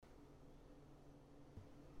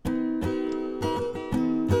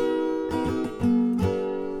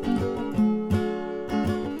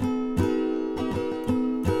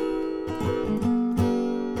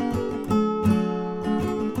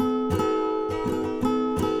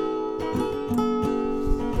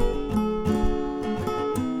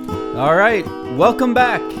All right, welcome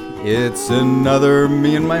back. It's another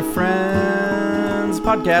Me and My Friends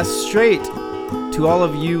podcast, straight to all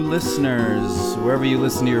of you listeners, wherever you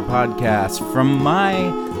listen to your podcast, from my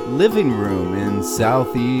living room in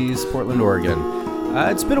Southeast Portland, Oregon.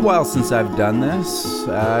 It's been a while since I've done this.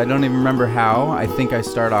 I don't even remember how. I think I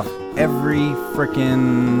start off every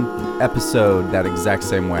freaking episode that exact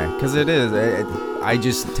same way, because I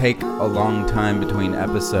just take a long time between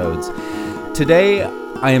episodes. Today,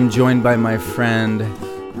 I am joined by my friend,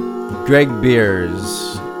 Greg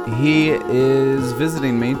Beers. He is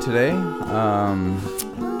visiting me today.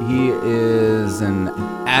 He is an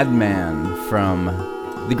ad man from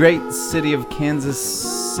the great city of Kansas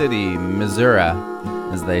City, Missouri,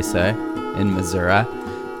 as they say, in Missouri.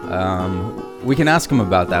 We can ask him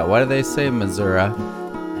about that. Why do they say Missouri?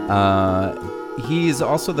 He's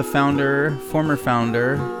also the former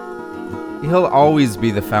founder. He'll always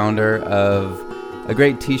be the founder of a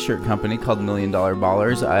great t-shirt company called $1 Million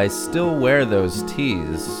Ballers. I still wear those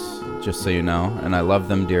tees, just so you know, and I love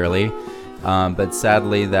them dearly. But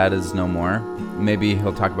sadly, that is no more. Maybe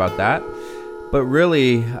he'll talk about that. But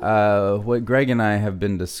really, what Greg and I have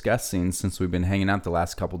been discussing since we've been hanging out the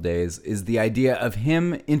last couple days is the idea of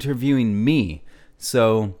him interviewing me.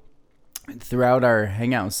 So throughout our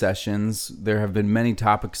hangout sessions, there have been many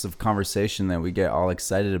topics of conversation that we get all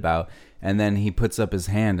excited about. And then he puts up his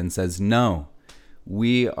hand and says, no,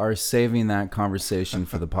 we are saving that conversation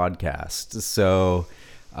for the podcast. So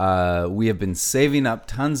we have been saving up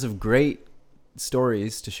tons of great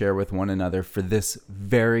stories to share with one another for this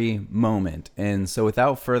very moment. And so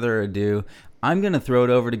without further ado, I'm going to throw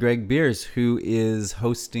it over to Greg Beers, who is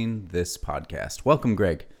hosting this podcast. Welcome,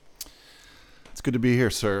 Greg. It's good to be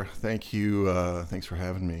here, sir. Thank you. Thanks for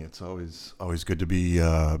having me. It's always good to be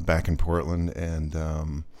back in Portland.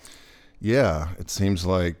 And yeah, it seems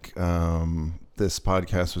like this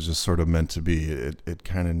podcast was just sort of meant to be. It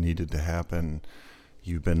kind of needed to happen.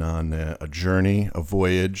 You've been on a journey, a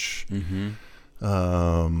voyage,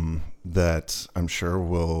 that I'm sure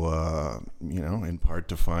will, in part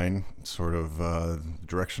define sort of the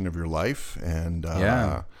direction of your life. And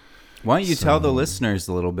yeah. Why don't you tell the listeners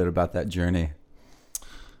a little bit about that journey?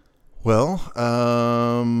 Well,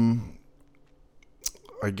 I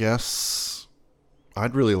guess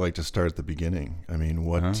I'd really like to start at the beginning. I mean,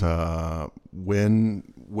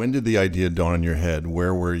 when did the idea dawn in your head?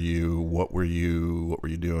 Where were you? What were you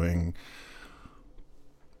doing?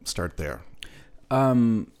 Start there.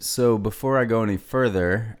 So before I go any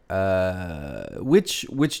further,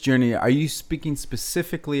 which journey are you speaking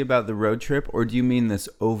specifically about, the road trip, or do you mean this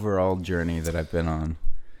overall journey that I've been on?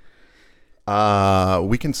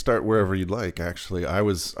 We can start wherever you'd like. Actually, I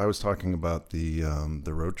was talking about the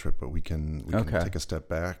road trip, but we can take a step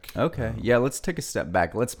back. Okay, yeah, let's take a step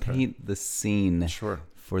back. Let's paint the scene. Sure.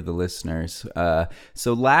 For the listeners.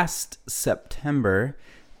 So last September,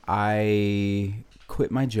 I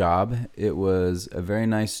quit my job. It was a very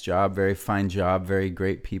nice job, very fine job, very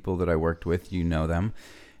great people that I worked with. You know them.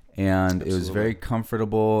 And Absolutely. It was very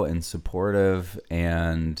comfortable and supportive,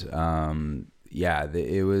 and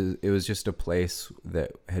it was just a place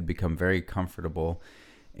that had become very comfortable,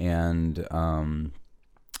 and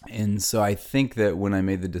so I think that when I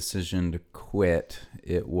made the decision to quit,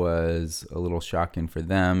 it was a little shocking for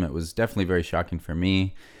them. It was definitely very shocking for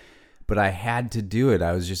me, but I had to do it.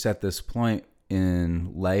 I was just at this point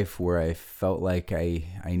in life where I felt like I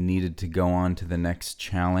needed to go on to the next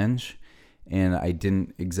challenge, and I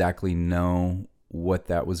didn't exactly know what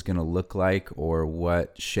that was going to look like or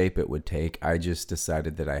what shape it would take. I just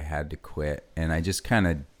decided that I had to quit, and I just kind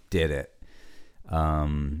of did it.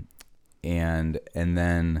 And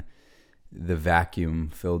then the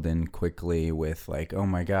vacuum filled in quickly with like, oh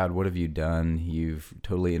my God, what have you done? You've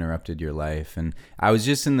totally interrupted your life. And I was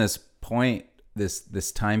just in this point,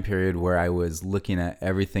 this time period where I was looking at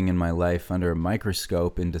everything in my life under a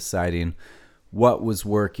microscope and deciding what was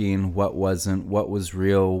working, what wasn't, what was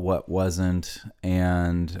real, what wasn't.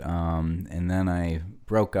 And then I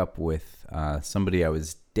broke up with somebody I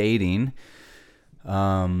was dating,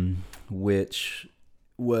 which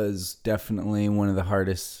was definitely one of the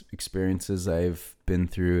hardest experiences I've been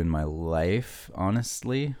through in my life,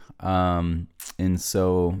 honestly. And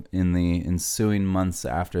so in the ensuing months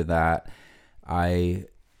after that, I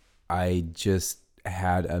just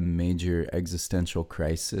had a major existential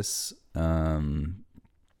crisis.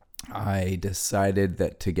 I decided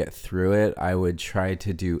that to get through it, I would try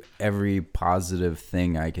to do every positive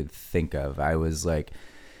thing I could think of. I was like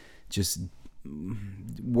just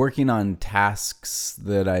working on tasks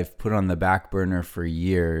that I've put on the back burner for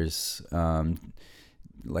years,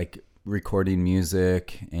 like recording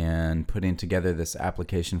music and putting together this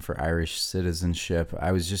application for Irish citizenship.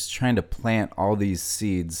 I was just trying to plant all these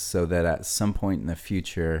seeds so that at some point in the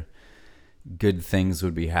future, good things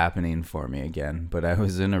would be happening for me again. But I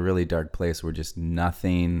was in a really dark place where just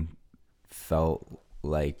nothing felt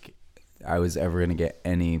like I was ever going to get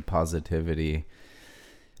any positivity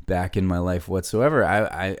back in my life whatsoever.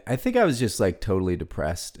 I think I was just like totally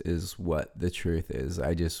depressed is what the truth is.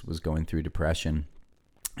 I just was going through depression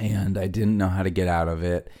and I didn't know how to get out of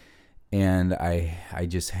it. And I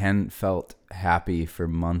just hadn't felt happy for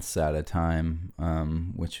months at a time,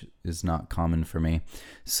 which is not common for me.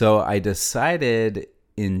 So I decided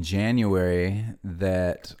in January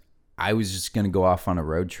that I was just going to go off on a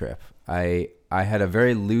road trip. I had a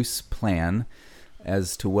very loose plan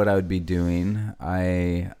as to what I would be doing.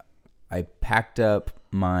 I packed up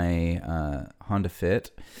my Honda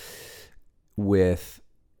Fit with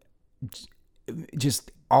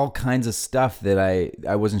just all kinds of stuff that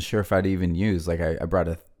I wasn't sure if I'd even use. Like I brought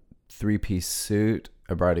a 3-piece suit,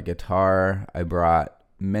 I brought a guitar, I brought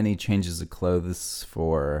many changes of clothes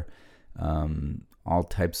for all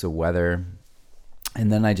types of weather. And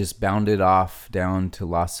then I just bounded off down to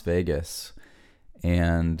Las Vegas.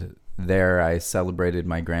 And there I celebrated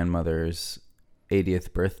my grandmother's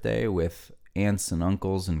 80th birthday with aunts and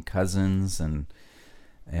uncles and cousins and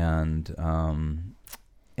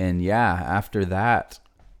yeah, after that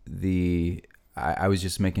I was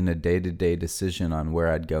just making a day-to-day decision on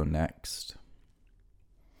where I'd go next.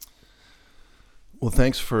 Well,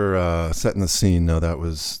 thanks for setting the scene. No, that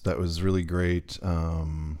was really great.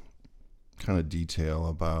 Kind of detail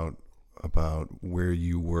about where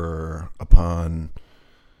you were upon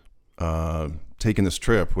taking this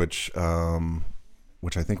trip, which I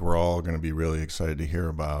think we're all going to be really excited to hear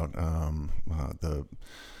about. The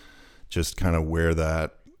just kind of where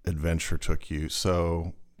that adventure took you.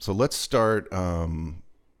 So let's start.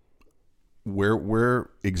 Where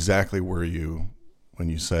exactly were you when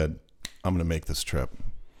you said, I'm going to make this trip?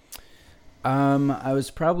 I was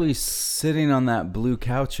probably sitting on that blue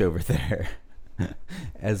couch over there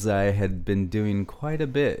as I had been doing quite a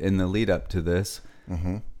bit in the lead up to this.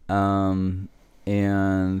 Mm-hmm.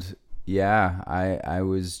 And yeah, I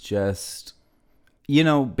was just,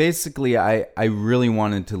 basically I really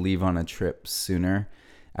wanted to leave on a trip sooner.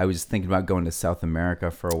 I was thinking about going to South America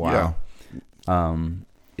for a while. Yeah.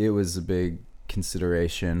 It was a big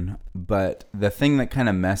consideration, but the thing that kind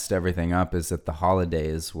of messed everything up is that the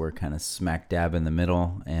holidays were kind of smack dab in the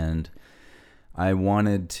middle, and I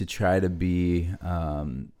wanted to try to be,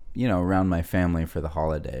 around my family for the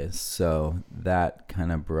holidays. So that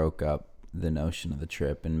kind of broke up the notion of the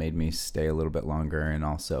trip and made me stay a little bit longer, and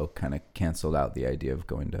also kind of canceled out the idea of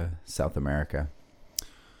going to South America.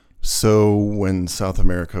 So when South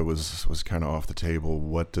America was kind of off the table,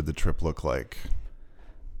 what did the trip look like?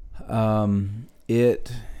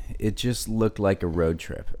 It just looked like a road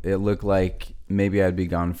trip. It looked like maybe I'd be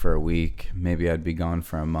gone for a week, maybe I'd be gone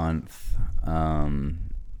for a month.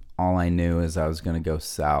 All I knew is I was going to go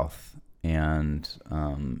south and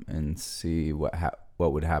see what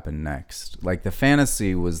would happen next. Like the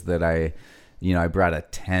fantasy was that I brought a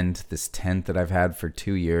tent, this tent that I've had for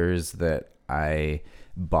 2 years that I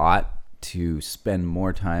bought to spend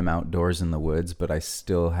more time outdoors in the woods, but I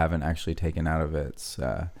still haven't actually taken out of its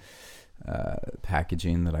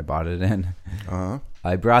packaging that I bought it in. Uh-huh.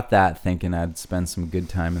 I brought that thinking I'd spend some good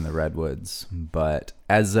time in the redwoods, but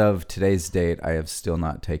as of today's date, I have still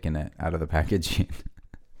not taken it out of the packaging.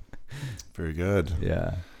 Very good.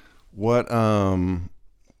 Yeah. What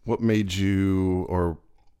made you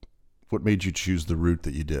choose the route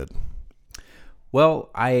that you did? Well,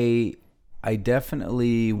 I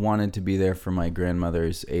definitely wanted to be there for my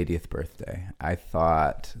grandmother's 80th birthday. I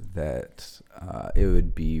thought that it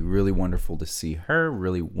would be really wonderful to see her,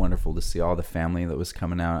 really wonderful to see all the family that was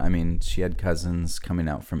coming out. I mean, she had cousins coming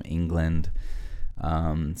out from England,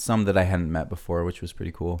 some that I hadn't met before, which was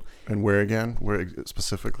pretty cool. And where again? Where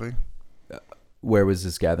specifically? Where was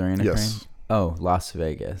this gathering occurring? Yes. Oh, Las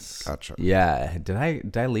Vegas. Gotcha. Yeah. Did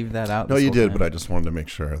I leave that out? No, you did, but I just wanted to make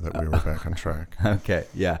sure that we were back on track. Okay.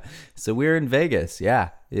 Yeah. So we were in Vegas. Yeah.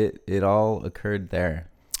 It all occurred there.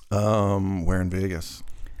 Where in Vegas?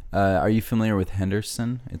 Are you familiar with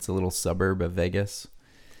Henderson? It's a little suburb of Vegas.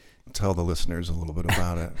 Tell the listeners a little bit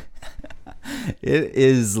about it. It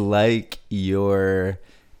is like your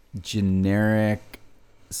generic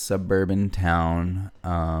suburban town,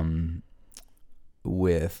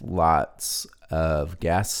 with lots of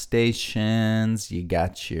gas stations. You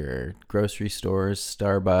got your grocery stores,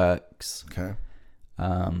 Starbucks. Okay.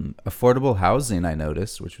 Affordable housing, I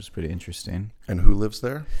noticed, which was pretty interesting. And who lives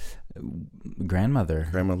there? Grandmother.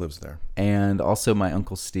 Grandma lives there. And also my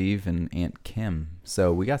Uncle Steve and Aunt Kim.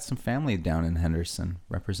 So we got some family down in Henderson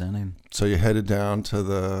representing. So you headed down to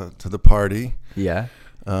the party. Yeah.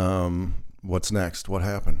 What's next? What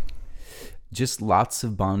happened? Just lots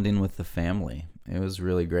of bonding with the family. It was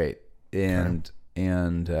really great. And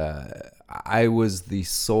I was the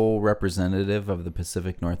sole representative of the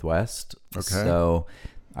Pacific Northwest. Okay. So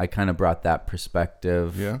I kind of brought that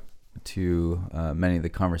perspective to many of the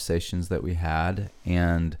conversations that we had.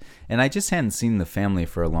 And I just hadn't seen the family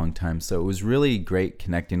for a long time. So it was really great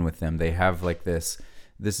connecting with them. They have like this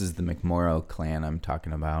is the McMorrow clan I'm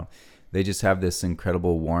talking about. They just have this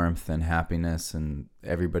incredible warmth and happiness, and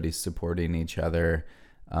everybody's supporting each other.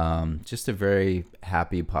 Just a very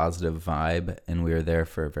happy, positive vibe, and we were there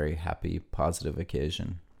for a very happy, positive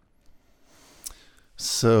occasion.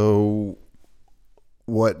 So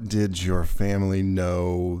what did your family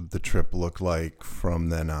know the trip looked like from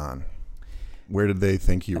then on? Where did they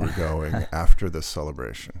think you were going after this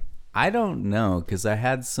celebration? I don't know, because I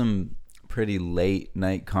had some pretty late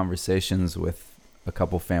night conversations with a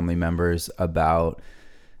couple family members about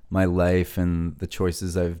my life and the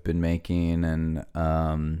choices I've been making and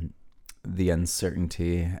the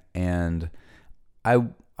uncertainty. And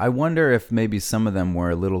I wonder if maybe some of them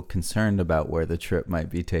were a little concerned about where the trip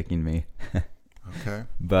might be taking me. Okay.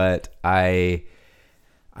 But I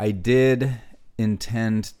did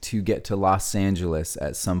intend to get to Los Angeles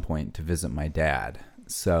at some point to visit my dad.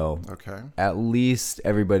 So at least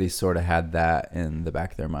everybody sort of had that in the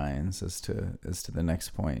back of their minds as to the next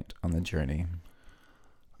point on the journey.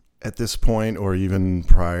 At this point, or even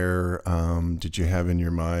prior, did you have in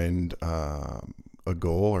your mind a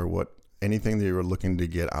goal or anything that you were looking to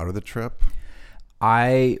get out of the trip?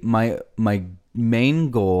 My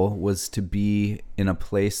main goal was to be in a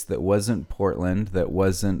place that wasn't Portland, that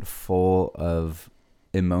wasn't full of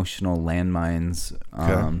emotional landmines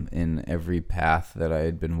in every path that I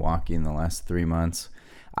had been walking the last 3 months.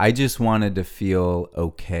 I just wanted to feel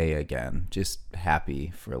okay again, just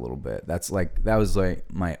happy for a little bit. That was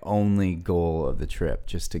my only goal of the trip,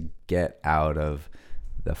 just to get out of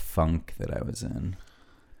the funk that I was in.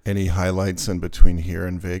 Any highlights in between here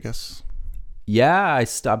and Vegas? Yeah, I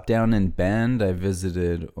stopped down in Bend. I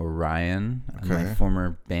visited Orion, my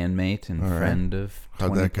former bandmate and friend of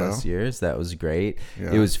 20 plus years. That was great.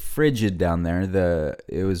 Yeah. It was frigid down there.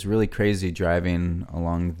 It was really crazy driving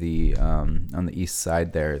along the on the east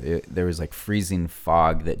side there. There was like freezing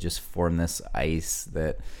fog that just formed this ice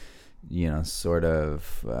that, sort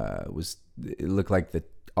of it looked like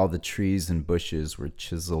all the trees and bushes were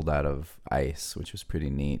chiseled out of ice, which was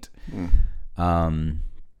pretty neat.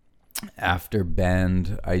 After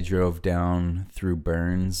Bend, I drove down through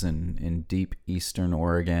Burns and in deep eastern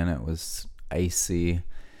Oregon. It was icy.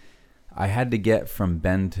 I had to get from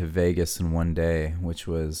Bend to Vegas in one day, which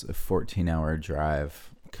was a 14-hour drive.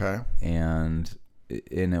 Okay. And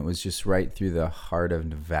it was just right through the heart of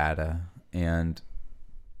Nevada. And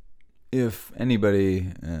if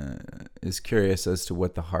anybody is curious as to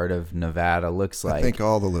what the heart of Nevada looks like, I think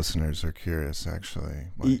all the listeners are curious, actually.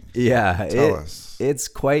 Tell us. It's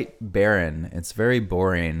quite barren. It's very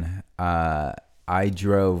boring. I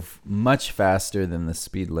drove much faster than the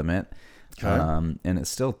speed limit, and it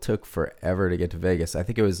still took forever to get to Vegas. I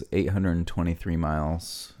think it was 823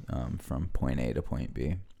 miles from point A to point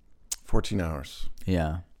B. 14 hours.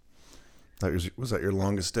 Yeah. Was that your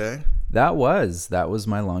longest day? That was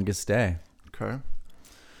my longest day. Okay.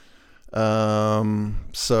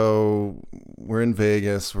 So we're in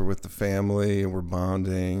Vegas. We're with the family. We're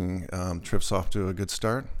bonding. Trip's off to a good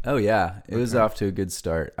start. Oh yeah, it was off to a good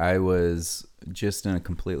start. I was just in a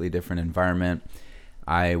completely different environment.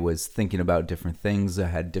 I was thinking about different things. I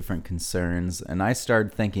had different concerns, and I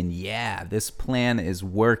started thinking, yeah, this plan is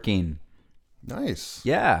working. Nice.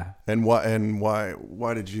 Yeah. And why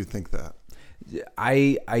did you think that?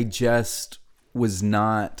 I just was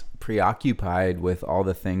not preoccupied with all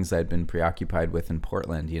the things I'd been preoccupied with in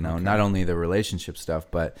Portland, not only the relationship stuff,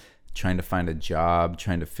 but trying to find a job,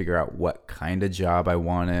 trying to figure out what kind of job I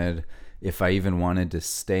wanted. If I even wanted to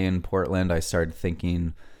stay in Portland, I started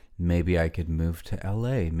thinking maybe I could move to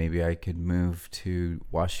LA, maybe I could move to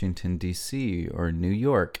Washington, D.C. or New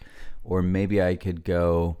York, or maybe I could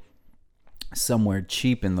go somewhere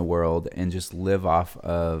cheap in the world and just live off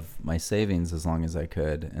of my savings as long as I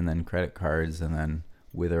could, and then credit cards, and then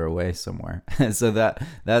wither away somewhere. So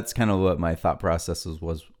that's kind of what my thought process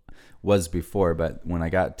was before. But when I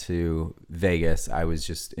got to Vegas, I was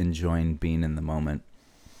just enjoying being in the moment.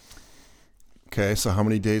 Okay, so how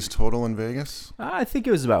many days total in Vegas? I think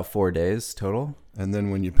it was about 4 days total. And then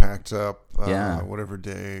when you packed up, whatever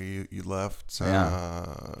day you left,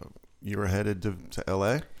 you were headed to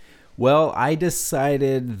L.A.? Well, I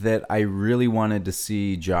decided that I really wanted to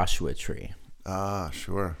see Joshua Tree. Ah,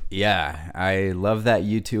 sure. Yeah, I love that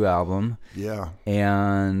U2 album. Yeah.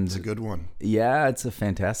 And It's a good one. yeah, it's a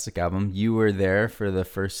fantastic album. You were there for the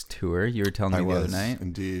first tour. You were telling me the other night.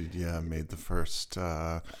 Indeed. Yeah, I made the first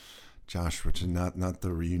Josh, which is not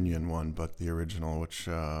the reunion one, but the original, which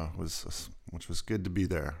was good to be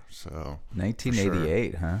there. So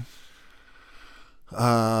 1988, sure. huh?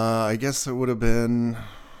 I guess it would have been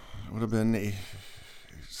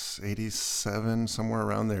 87, somewhere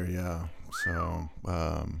around there. Yeah. So,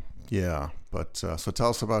 yeah, but so tell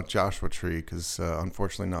us about Joshua Tree, because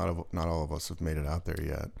unfortunately not all of us have made it out there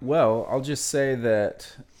yet. Well, I'll just say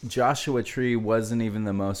that Joshua Tree wasn't even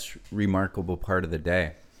the most remarkable part of the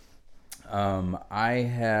day. I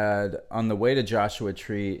had, on the way to Joshua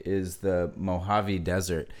Tree is the Mojave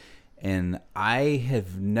Desert, and I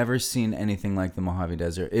have never seen anything like the Mojave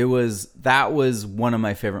Desert. That was one of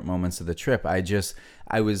my favorite moments of the trip. I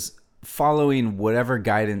was following whatever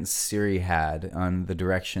guidance Siri had on the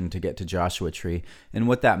direction to get to Joshua Tree. And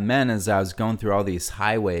what that meant is I was going through all these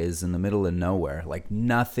highways in the middle of nowhere. Like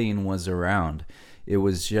nothing was around. It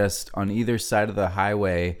was just on either side of the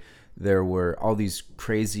highway, there were all these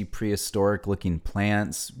crazy prehistoric looking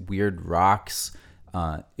plants, weird rocks.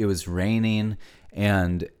 It was raining,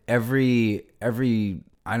 and every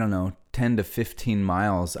I don't know, 10 to 15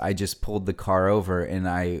 miles, I just pulled the car over, and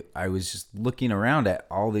I was just looking around at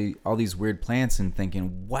all these weird plants and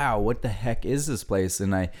thinking, wow, what the heck is this place?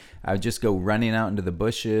 And I would just go running out into the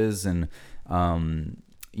bushes, and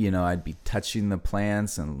I'd be touching the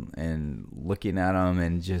plants and looking at them,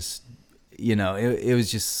 and just it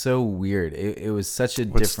was just so weird. It was such a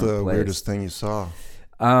different place. What's the weirdest thing you saw?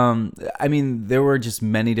 I mean, there were just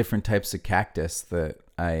many different types of cactus that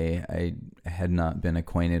I had not been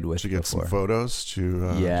acquainted with. Did you get before. some photos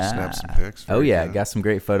to snap some pics? Oh yeah, got some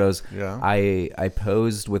great photos. Yeah. I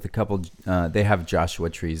posed with a couple. They have Joshua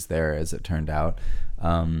trees there, as it turned out.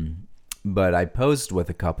 But I posed with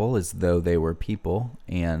a couple as though they were people,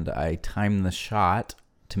 and I timed the shot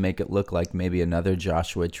to make it look like maybe another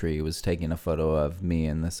Joshua tree was taking a photo of me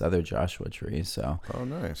and this other Joshua tree. So, oh,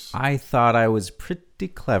 nice. I thought I was pretty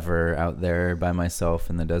clever out there by myself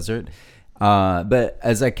in the desert. But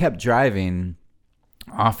as I kept driving,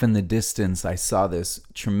 off in the distance, I saw this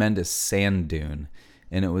tremendous sand dune,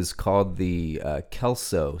 and it was called the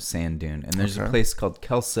Kelso sand dune. And there's a place called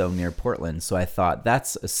Kelso near Portland. So I thought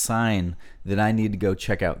that's a sign that I need to go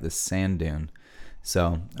check out this sand dune.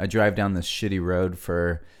 So I drive down this shitty road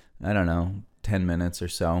for, 10 minutes or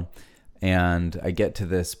so. And I get to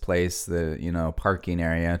this place, the, parking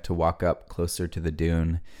area to walk up closer to the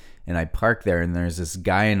dune. And I park there, and there's this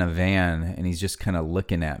guy in a van, and he's just kind of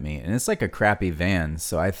looking at me. And it's like a crappy van.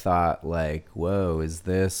 So I thought, like, whoa, is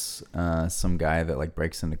this some guy that, like,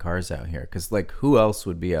 breaks into cars out here? Because, like, who else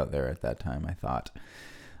would be out there at that time, I thought.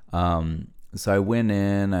 So I went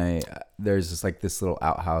in. There's just, like, this little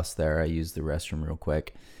outhouse there. I used the restroom real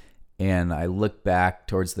quick. And I looked back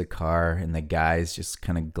towards the car, and the guy's just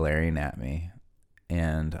kind of glaring at me.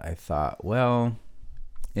 And I thought, well,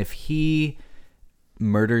 if he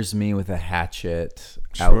murders me with a hatchet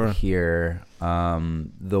out here,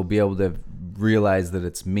 they'll be able to realize that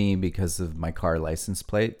it's me because of my car license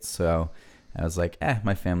plate. So I was like,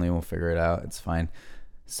 my family will figure it out. It's fine.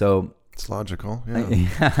 So it's logical.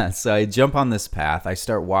 Yeah. So I jump on this path. I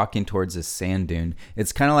start walking towards this sand dune.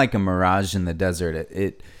 It's kind of like a mirage in the desert.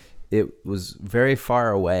 It was very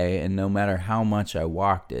far away, and no matter how much I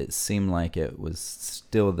walked, it seemed like it was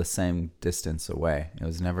still the same distance away. It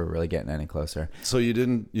was never really getting any closer. So you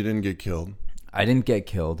didn't get killed? I didn't get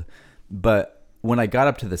killed, but when I got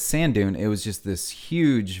up to the sand dune, it was just this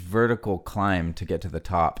huge vertical climb to get to the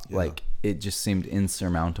top. Yeah. Like, it just seemed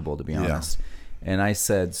insurmountable, to be honest. Yeah. And I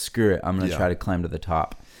said, screw it, I'm going to try to climb to the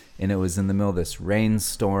top. And it was in the middle of this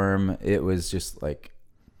rainstorm. It was just like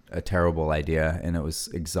a terrible idea, and it was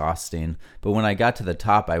exhausting. But when I got to the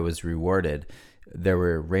top, I was rewarded. There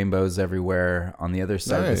were rainbows everywhere. On the other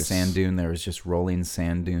side of the sand dune, there was just rolling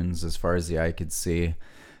sand dunes as far as the eye could see.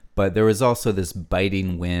 But there was also this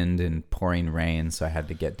biting wind and pouring rain, so I had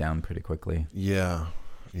to get down pretty quickly. Yeah.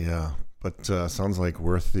 But sounds like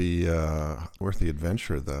worth the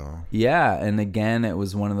adventure, though. Yeah, and again, it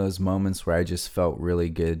was one of those moments where I just felt really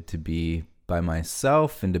good to be by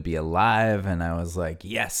myself and to be alive, and I was like,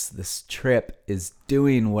 yes, this trip is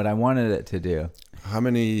doing what I wanted it to do. How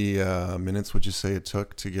many minutes would you say it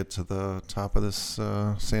took to get to the top of this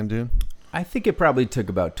sand dune? I think it probably took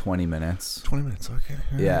about 20 minutes. 20 minutes, okay.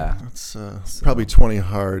 Yeah. That's probably 20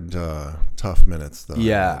 hard, tough minutes, though.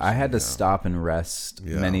 Yeah, I had to stop and rest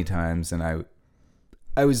many times, and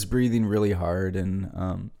I was breathing really hard,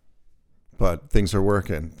 and But things are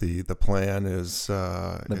working. The plan is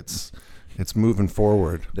it's moving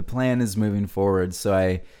forward. the plan is moving forward. So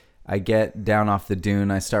I get down off the dune.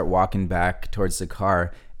 I start walking back towards the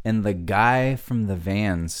car, and the guy from the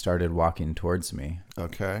van started walking towards me.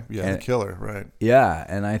 Okay. Yeah, the killer, right. Yeah,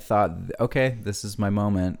 and I thought, okay, this is my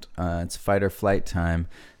moment. It's fight or flight time.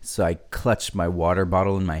 So I clutched my water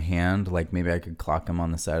bottle in my hand, like maybe I could clock him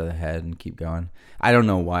on the side of the head and keep going. I don't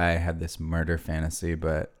know why I had this murder fantasy,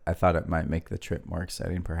 but I thought it might make the trip more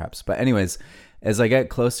exciting, perhaps. But anyways, as I get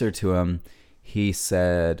closer to him, he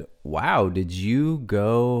said, "Wow, did you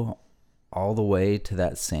go all the way to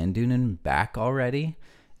that sand dune and back already?"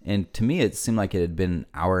 And to me, it seemed like it had been an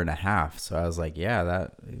hour and a half. So I was like, yeah,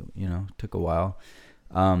 that, took a while.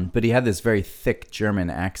 But he had this very thick German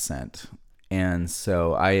accent. And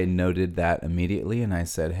so I noted that immediately. And I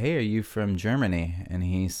said, "Hey, are you from Germany?" And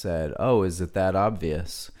he said, "Oh, is it that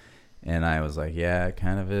obvious?" And I was like, "Yeah, it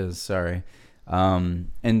kind of is. Sorry."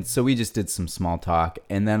 And so we just did some small talk.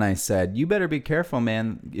 And then I said, "You better be careful,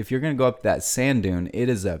 man. If you're going to go up that sand dune, it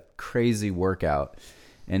is a crazy workout."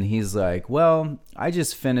 And he's like, "Well, I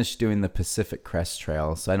just finished doing the Pacific Crest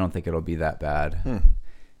Trail, so I don't think it'll be that bad."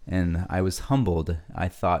 And I was humbled. I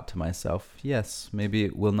thought to myself, yes, maybe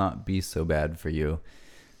it will not be so bad for you.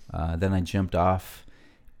 Then I jumped off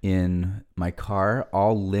in my car,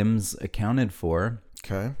 all limbs accounted for.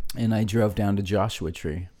 Okay. And I drove down to Joshua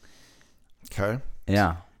Tree. Okay.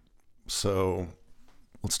 Yeah. So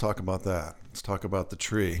let's talk about that. Let's talk about the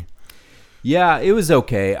tree. Yeah, it was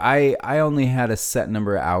okay. I only had a set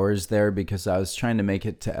number of hours there because I was trying to make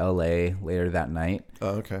it to LA later that night.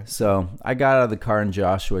 Oh, okay. So I got out of the car in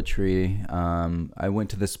Joshua Tree. I went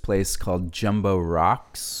to this place called Jumbo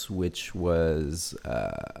Rocks, which was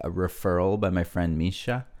a referral by my friend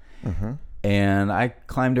Misha. Mm-hmm. And I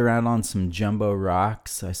climbed around on some jumbo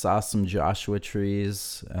rocks. I saw some Joshua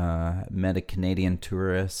trees, met a Canadian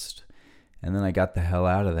tourist, and then I got the hell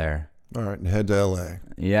out of there. All right, and head to LA.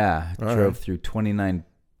 Yeah, All drove right. through 29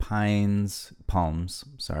 palms.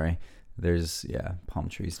 Sorry, there's palm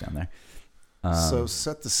trees down there. So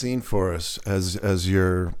set the scene for us as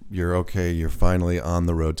you're okay. You're finally on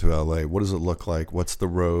the road to LA. What does it look like? What's the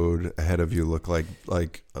road ahead of you look like?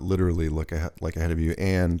 Like literally look ahead of you,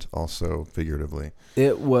 and also figuratively.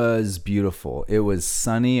 It was beautiful. It was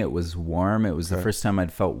sunny. It was warm. It was the first time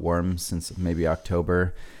I'd felt warm since maybe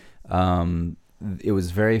October. It was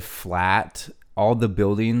very flat. All the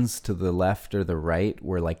buildings to the left or the right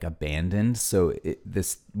were like abandoned. So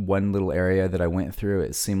this one little area that I went through,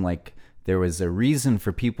 it seemed like there was a reason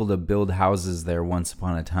for people to build houses there once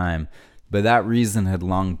upon a time, but that reason had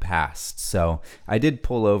long passed. So I did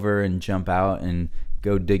pull over and jump out and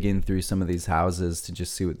go digging through some of these houses to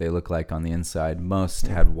just see what they look like on the inside. Most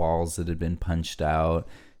had walls that had been punched out,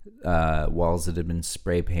 walls that had been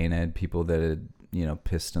spray painted, people that had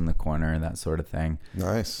pissed in the corner, that sort of thing.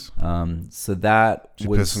 Nice. So that Did you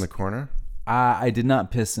was... piss in the corner? I did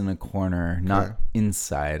not piss in a corner, not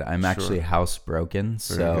inside. I'm actually housebroken,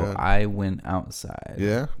 so good. I went outside.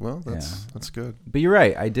 Yeah. Well, that's good. But you're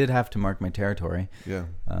right. I did have to mark my territory. Yeah.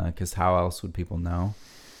 Because how else would people know?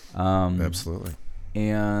 Absolutely.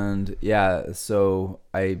 And yeah, so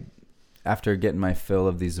after getting my fill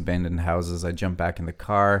of these abandoned houses, I jumped back in the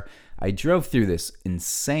car. I drove through this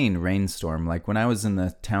insane rainstorm. Like when I was in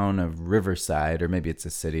the town of Riverside, or maybe it's a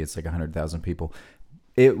city, it's like 100,000 people.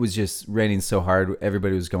 It was just raining so hard.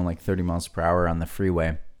 Everybody was going like 30 miles per hour on the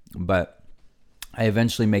freeway. But I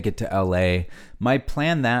eventually make it to LA. My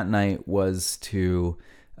plan that night was to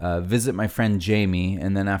visit my friend Jamie.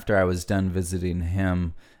 And then after I was done visiting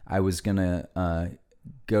him, I was going to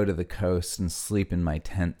go to the coast and sleep in my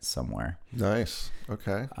tent somewhere. Nice.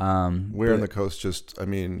 Okay. Where on the coast?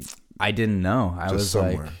 I didn't know. I was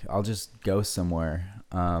somewhere. like, I'll just go somewhere.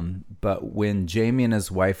 But when Jamie and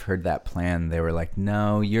his wife heard that plan, they were like,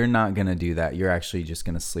 "No, you're not going to do that. You're actually just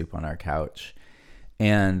going to sleep on our couch."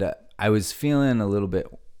 And I was feeling a little bit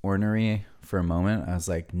ornery for a moment. I was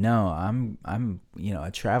like, "No, I'm a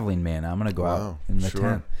traveling man. I'm going to go out in the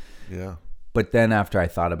tent." Yeah. But then after I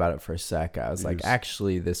thought about it for a sec, I was like,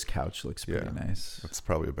 actually, this couch looks pretty nice. That's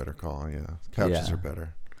probably a better call. Yeah. Couches are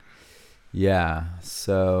better. Yeah.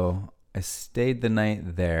 So I stayed the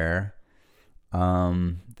night there.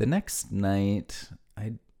 The next night,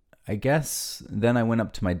 I guess then I went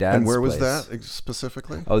up to my dad's place. And where was that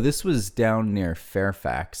specifically? Oh, this was down near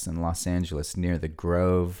Fairfax in Los Angeles, near the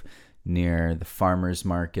Grove, near the farmer's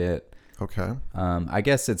market. Okay. I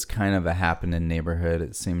guess it's kind of a happening neighborhood.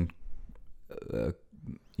 It seemed,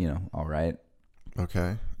 all right.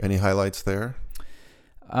 Okay. Any highlights there?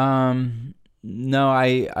 No,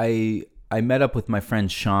 I met up with my friend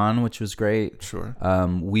Sean, which was great. Sure.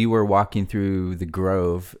 We were walking through the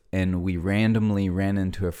Grove, and we randomly ran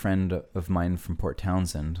into a friend of mine from Port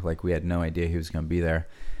Townsend. Like, we had no idea he was going to be there.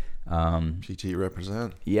 PT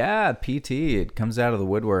represent. Yeah, PT. It comes out of the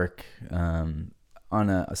woodwork. On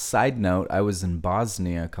a side note, I was in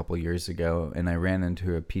Bosnia a couple years ago, and I ran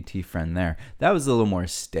into a PT friend there. That was a little more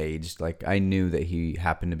staged. Like, I knew that he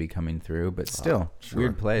happened to be coming through, but still, sure.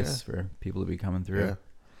 weird place for people to be coming through.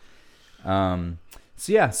 Yeah.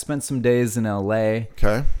 So yeah, spent some days in LA.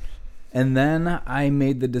 Okay. And then I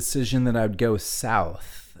made the decision that I would go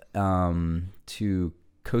south to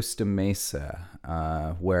Costa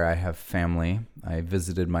Mesa, where I have family. I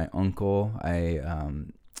visited my uncle.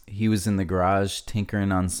 He was in the garage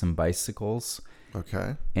tinkering on some bicycles.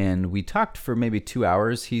 Okay. And we talked for maybe 2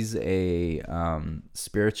 hours. He's a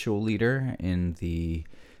spiritual leader in the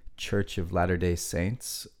Church of Latter-day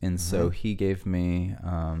Saints. And so he gave me,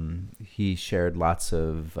 he shared lots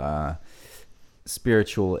of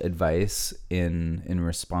spiritual advice in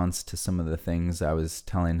response to some of the things I was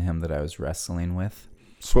telling him that I was wrestling with.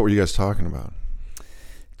 So what were you guys talking about?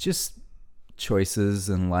 Just choices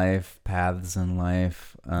in life, paths in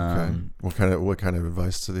life. Okay. What kind of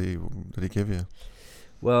advice did he give you?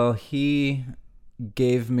 Well, he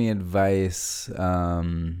gave me advice,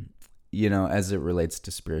 as it relates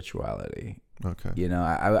to spirituality. Okay.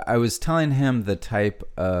 I was telling him the type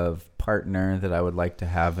of partner that I would like to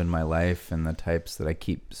have in my life and the types that I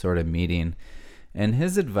keep sort of meeting. And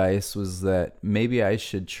his advice was that maybe I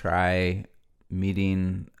should try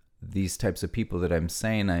meeting these types of people that I'm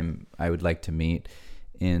saying I would like to meet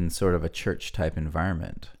in sort of a church type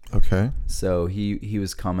environment. Okay. So he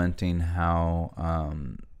was commenting how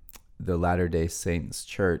the Latter-day Saints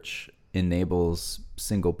Church enables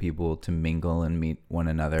single people to mingle and meet one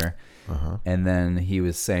another. Uh-huh. And then he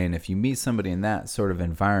was saying if you meet somebody in that sort of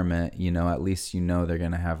environment, at least they're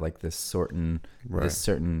going to have like this certain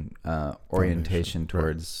orientation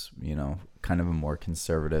towards, kind of a more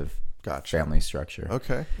conservative family structure.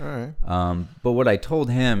 Okay. All right. But what I told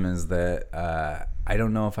him is that I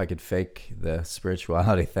don't know if I could fake the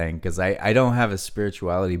spirituality thing, because I don't have a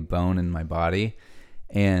spirituality bone in my body.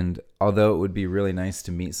 And although it would be really nice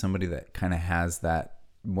to meet somebody that kind of has that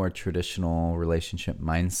more traditional relationship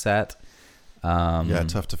mindset.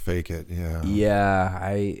 Tough to fake it. Yeah.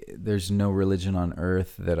 Yeah. There's no religion on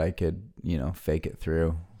earth that I could, fake it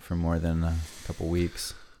through for more than a couple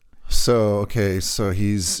weeks. So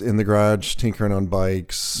he's in the garage tinkering on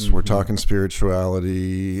bikes. Mm-hmm. We're talking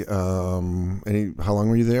spirituality. How long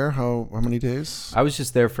were you there? How many days? I was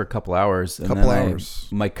just there for a couple hours.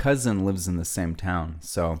 My cousin lives in the same town.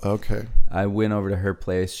 So okay. I went over to her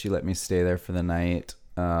place. She let me stay there for the night.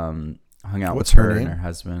 Hung out What's with her her name? and her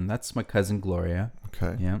husband. That's my cousin Gloria.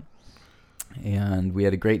 Okay. Yeah. And we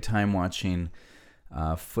had a great time watching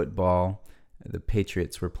football. The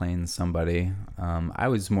Patriots were playing somebody. I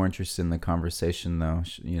was more interested in the conversation, though.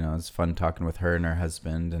 It was fun talking with her and her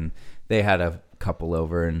husband, and they had a couple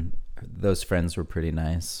over, and those friends were pretty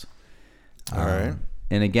nice. All right.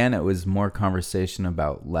 And again, it was more conversation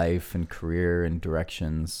about life and career and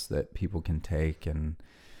directions that people can take. And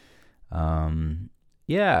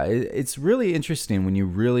it's really interesting when you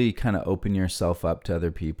really kind of open yourself up to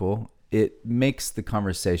other people. It makes the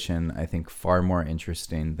conversation, I think, far more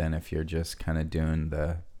interesting than if you're just kind of doing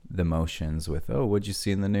the motions with, what'd you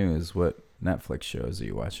see in the news? What Netflix shows are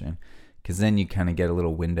you watching? Because then you kind of get a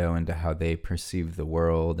little window into how they perceive the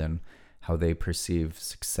world and how they perceive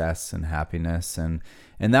success and happiness. And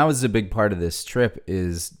that was a big part of this trip,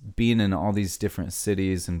 is being in all these different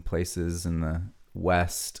cities and places in the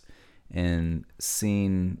West and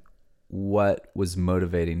seeing what was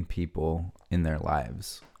motivating people in their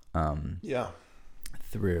lives.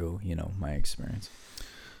 Through, my experience.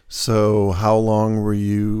 So how long were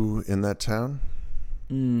you in that town?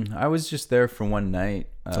 I was just there for one night.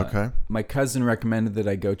 Okay. My cousin recommended that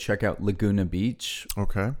I go check out Laguna Beach.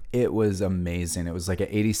 Okay. It was amazing. It was like an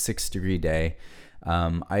 86-degree day.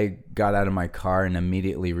 I got out of my car and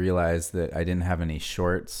immediately realized that I didn't have any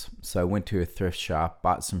shorts. So I went to a thrift shop,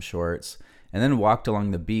 bought some shorts, and then walked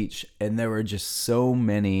along the beach. And there were just so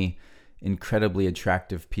many incredibly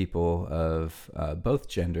attractive people of both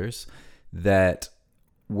genders that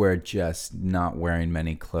were just not wearing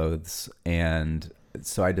many clothes. And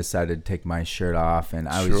so I decided to take my shirt off, and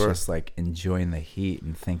I was just like enjoying the heat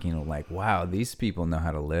and thinking like, wow, these people know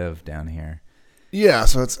how to live down here. Yeah,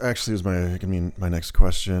 so that's actually my next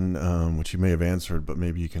question, which you may have answered, but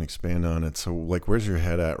maybe you can expand on it. So like, where's your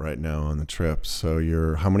head at right now on the trip? So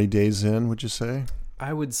you're how many days in, would you say?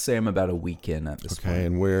 I would say I'm about a week in at this point. Okay,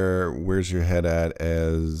 and where's your head at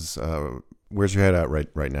as where's your head at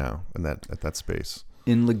right now in that space?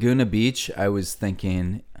 In Laguna Beach, I was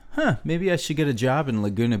thinking, maybe I should get a job in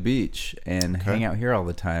Laguna Beach and hang out here all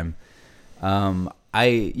the time.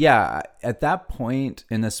 At that point,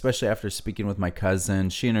 and especially after speaking with my cousin,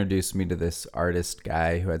 she introduced me to this artist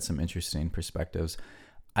guy who had some interesting perspectives.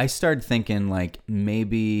 I started thinking like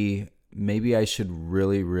maybe I should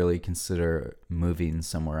really, really consider moving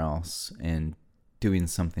somewhere else and doing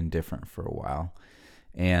something different for a while.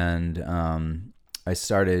 And I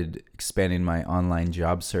started expanding my online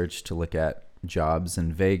job search to look at jobs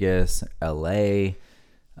in Vegas, LA,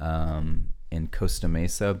 in Costa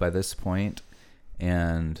Mesa by this point.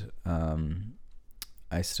 And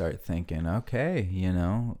I start thinking, okay,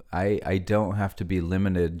 I don't have to be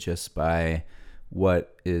limited just by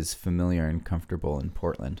what is familiar and comfortable in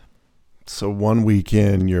Portland. So 1 week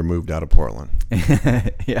in, you're moved out of Portland.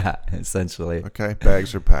 Yeah, essentially. Okay,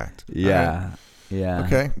 bags are packed. Yeah, right. Yeah.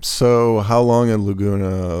 Okay, so how long in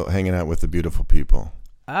Laguna hanging out with the beautiful people?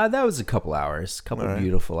 That was a couple hours, Right.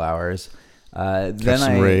 Beautiful hours. Catch Then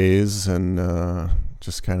some rays and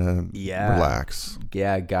just kind of relax.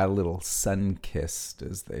 Yeah, got a little sun-kissed,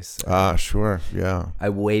 as they say. Ah, sure, yeah. I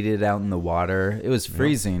waded out in the water. It was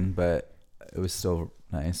freezing, but it was still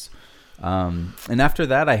nice. And after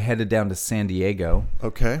that, I headed down to San Diego.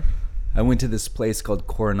 Okay. I went to this place called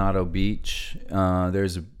Coronado Beach.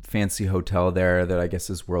 There's a fancy hotel there that I guess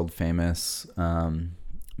is world famous.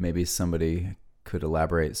 Maybe somebody could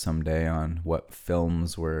elaborate someday on what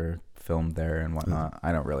films were filmed there and whatnot.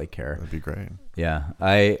 I don't really care. That'd be great. Yeah,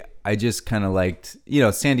 I just kind of liked,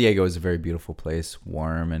 San Diego is a very beautiful place,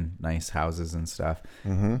 warm and nice houses and stuff.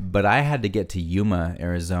 Mm-hmm. But I had to get to Yuma,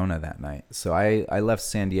 Arizona that night. So I left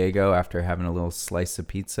San Diego after having a little slice of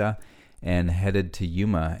pizza and headed to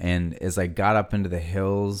Yuma. And as I got up into the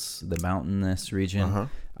hills, the mountainous region,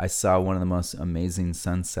 I saw one of the most amazing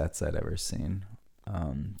sunsets I'd ever seen.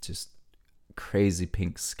 Just crazy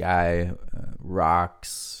pink sky,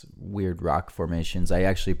 rocks, weird rock formations. I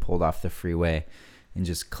actually pulled off the freeway and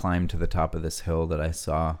just climbed to the top of this hill that I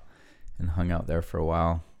saw and hung out there for a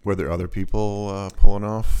while. Were there other people pulling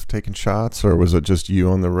off, taking shots, or was it just you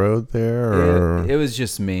on the road there? Or? It was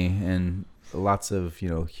just me, and lots of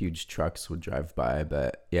huge trucks would drive by.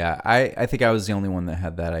 But yeah, I think I was the only one that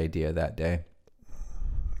had that idea that day.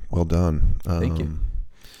 Well done. Thank you.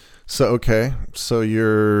 So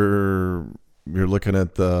you're looking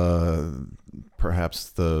at perhaps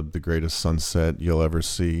the greatest sunset you'll ever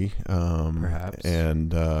see. Perhaps.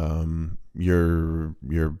 And you're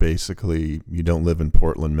basically, you don't live in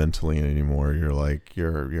Portland mentally anymore. You're like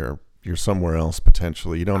you're somewhere else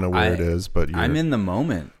potentially. You don't know where it is, but I'm in the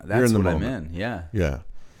moment. That's what I'm in. Yeah. Yeah.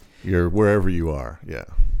 You're wherever you are. Yeah.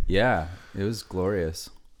 Yeah. It was glorious.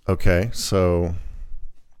 Okay, so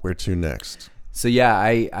where to next? So yeah,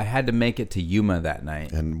 I had to make it to Yuma that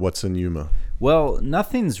night. And what's in Yuma? Well,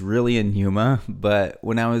 nothing's really in Yuma, but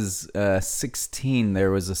when I was 16,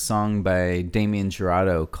 there was a song by Damien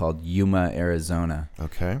Jurado called Yuma, Arizona.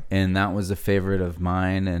 Okay. And that was a favorite of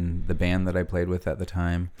mine and the band that I played with at the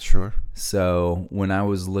time. Sure. So when I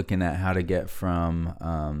was looking at how to get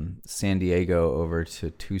from San Diego over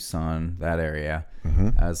to Tucson, that area,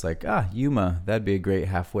 I was like, Yuma, that'd be a great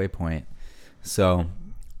halfway point. So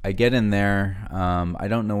I get in there. I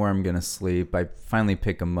don't know where I'm going to sleep. I finally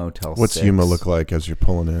pick a Motel 6. What's Yuma look like as you're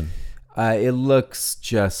pulling in? It looks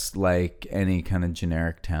just like any kind of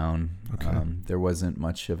generic town. Okay. There wasn't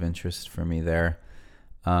much of interest for me there.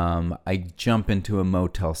 I jump into a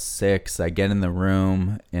Motel 6. I get in the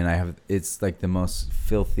room, and it's like the most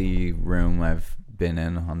filthy room I've been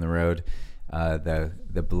in on the road.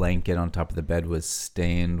 The blanket on top of the bed was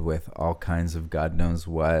stained with all kinds of God knows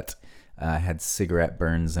what. Had cigarette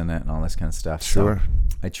burns in it and all this kind of stuff. Sure. So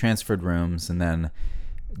I transferred rooms and then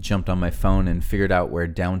jumped on my phone and figured out where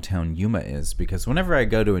downtown Yuma is, because whenever I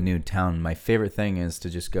go to a new town, my favorite thing is to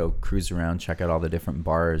just go cruise around, check out all the different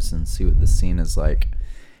bars and see what the scene is like.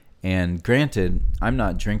 And granted, I'm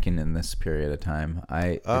not drinking in this period of time.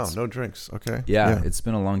 No drinks. Okay. Yeah, it's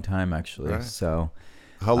been a long time actually. Right. So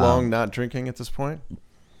how long not drinking at this point?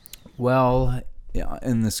 Well,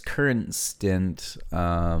 in this current stint,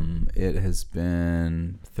 it has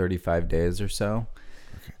been 35 days or so.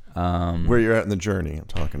 Okay. Where you're at in the journey, I'm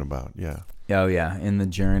talking about. Yeah. Oh, yeah. In the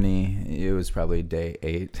journey, it was probably day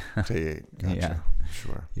 8. Day 8. Gotcha. Yeah.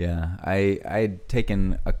 Sure. Yeah. I'd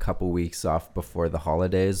taken a couple weeks off before the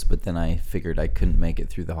holidays, but then I figured I couldn't make it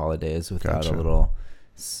through the holidays without a little,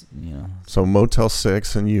 So Motel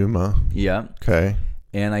 6 in Yuma. Yeah. Okay.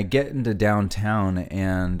 And I get into downtown,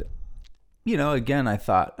 and again, I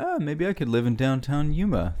thought, oh, maybe I could live in downtown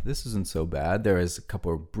Yuma. This isn't so bad. There was a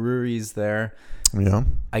couple of breweries there. Yeah.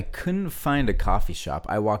 I couldn't find a coffee shop.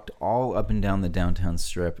 I walked all up and down the downtown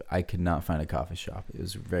strip. I could not find a coffee shop. It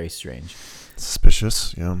was very strange.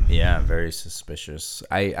 Suspicious, yeah. Yeah, very suspicious.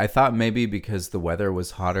 I thought maybe because the weather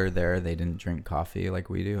was hotter there, they didn't drink coffee like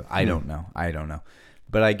we do. I don't know.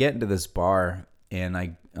 But I get into this bar,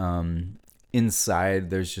 and inside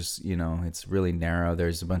there's just, it's really narrow.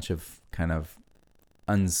 There's a bunch of kind of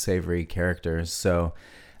unsavory characters. So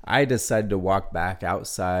I decided to walk back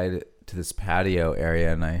outside to this patio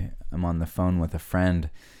area, and I'm on the phone with a friend,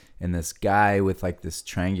 and this guy with like this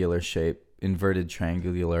inverted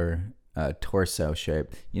triangular torso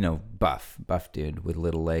shape, buff dude with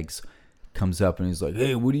little legs, comes up and he's like,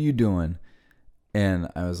 "Hey, what are you doing?" And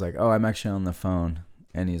I was like, "Oh, I'm actually on the phone."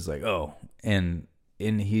 And he's like, "Oh," and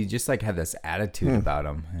he just like had this attitude about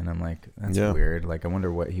him, and I'm like, that's weird. Like, I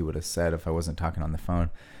wonder what he would have said if I wasn't talking on the phone.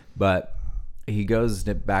 But he goes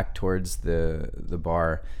back towards the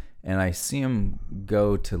bar, and I see him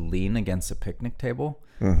go to lean against a picnic table,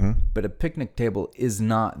 but a picnic table is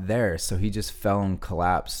not there. So he just fell and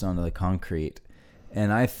collapsed onto the concrete.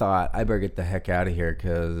 And I thought, I better get the heck out of here,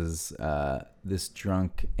 because this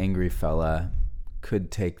drunk, angry fella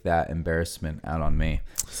could take that embarrassment out on me.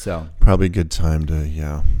 So probably a good time to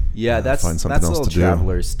that's find something that's else a little to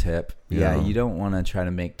traveler's tip. Yeah. You don't want to try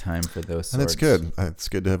to make time for those sorts. And it's good. It's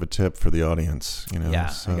good to have a tip for the audience,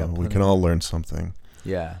 so we can all learn something.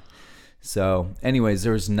 Yeah. So anyways,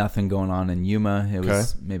 there was nothing going on in Yuma. It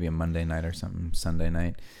was maybe a Monday night or something, Sunday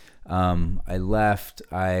night. I left.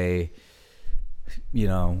 I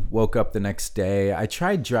woke up the next day. I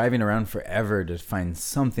tried driving around forever to find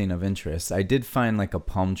something of interest. I did find like a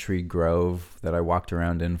palm tree grove that I walked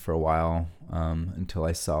around in for a while, until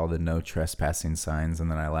I saw the no trespassing signs,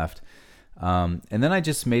 and then I left. And then I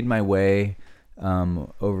just made my way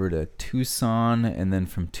over to Tucson, and then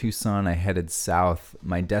from Tucson I headed south.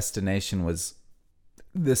 My destination was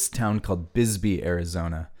this town called Bisbee,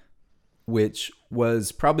 Arizona, which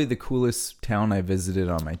was probably the coolest town I visited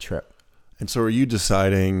on my trip. And so are you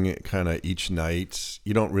deciding kind of each night?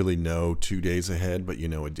 You don't really know 2 days ahead, but you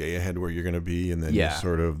know a day ahead where you're going to be. And then you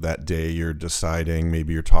sort of that day you're deciding,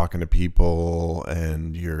 maybe you're talking to people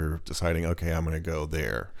and you're deciding, okay, I'm going to go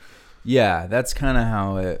there. Yeah, that's kind of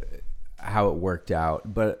how it worked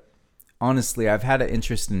out. But honestly, I've had an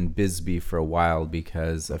interest in Bisbee for a while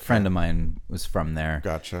because a friend of mine was from there.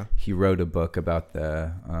 Gotcha. He wrote a book about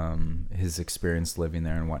his experience living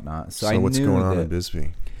there and whatnot. So what's going on in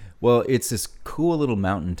Bisbee? Well, it's this cool little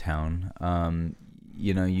mountain town.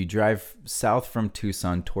 You drive south from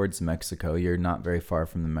Tucson towards Mexico. You're not very far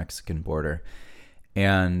from the Mexican border.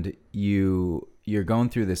 And you're going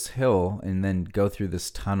through this hill and then go through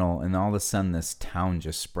this tunnel, and all of a sudden this town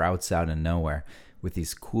just sprouts out of nowhere with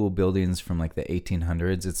these cool buildings from like the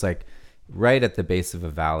 1800s. It's like right at the base of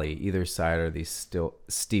a valley. Either side are these still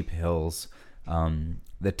steep hills.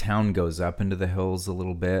 The town goes up into the hills a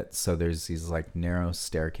little bit, so there's these like narrow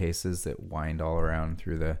staircases that wind all around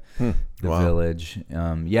through the village.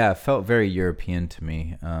 It felt very European to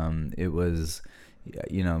me. It was,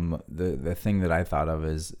 the thing that I thought of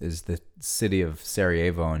is the city of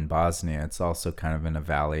Sarajevo in Bosnia. It's also kind of in a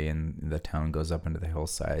valley, and the town goes up into the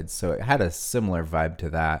hillside. So it had a similar vibe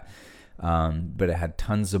to that, but it had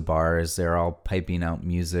tons of bars. They're all piping out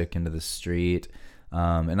music into the street.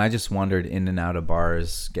 And I just wandered in and out of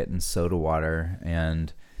bars getting soda water,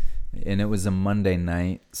 and it was a Monday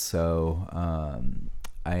night, so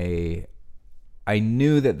I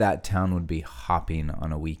knew that town would be hopping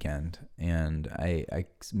on a weekend, and I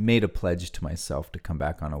made a pledge to myself to come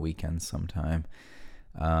back on a weekend sometime.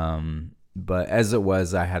 But as it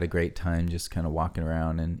was, I had a great time just kind of walking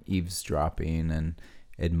around and eavesdropping and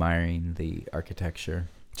admiring the architecture.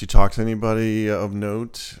 Did you talk to anybody of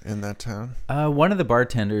note in that town? One of the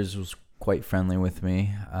bartenders was quite friendly with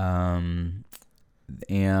me. And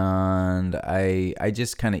I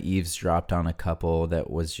just kind of eavesdropped on a couple that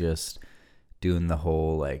was just doing the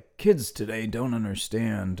whole, like, kids today don't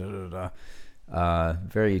understand.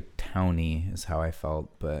 Very towny is how I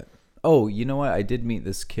felt. But, you know what? I did meet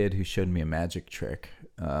this kid who showed me a magic trick.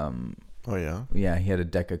 Oh, yeah? Yeah, he had a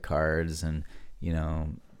deck of cards and,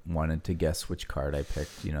 wanted to guess which card I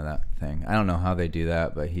picked, that thing. I don't know how they do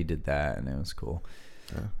that, but he did that, and it was cool.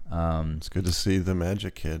 Yeah. It's good to see the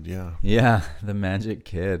magic kid, yeah. Yeah, the magic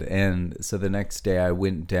kid. And so the next day I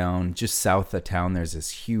went down just south of town. There's this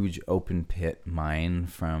huge open pit mine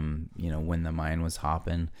from, when the mine was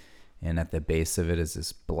hopping. And at the base of it is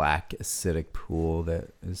this black acidic pool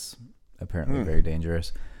that is apparently very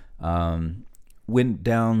dangerous. went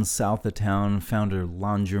down south of town, found a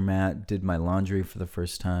laundromat, did my laundry for the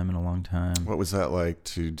first time in a long time. What was that like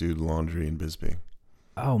to do laundry in Bisbee?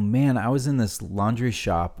 Oh man, I was in this laundry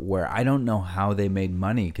shop where I don't know how they made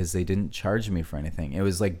money because they didn't charge me for anything. It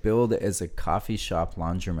was like billed as a coffee shop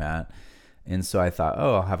laundromat. And so I thought,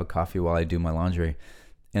 oh, I'll have a coffee while I do my laundry.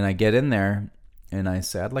 And I get in there and I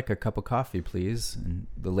say, I'd like a cup of coffee, please. And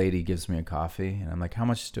the lady gives me a coffee. And I'm like, how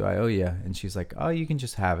much do I owe you? And she's like, oh, you can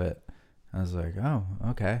just have it. I was like, oh,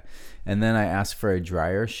 okay. And then I asked for a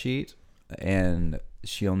dryer sheet, and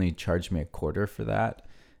she only charged me $0.25 for that.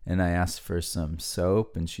 And I asked for some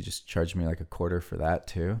soap, and she just charged me like $0.25 for that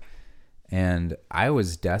too. And I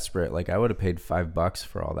was desperate. Like I would have paid $5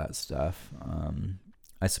 for all that stuff.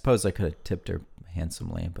 I suppose I could have tipped her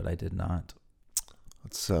handsomely, but I did not.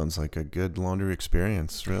 That sounds like a good laundry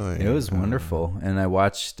experience, really. It was wonderful. And I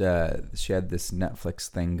watched, she had this Netflix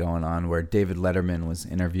thing going on where David Letterman was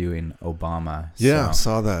interviewing Obama. Yeah, so,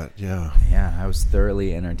 saw that. Yeah. Yeah, I was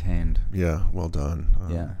thoroughly entertained. Yeah, well done.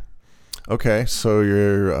 Yeah. Okay, so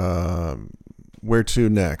you're where to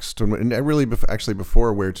next? And really, actually,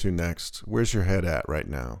 before where to next, where's your head at right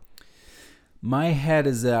now? My head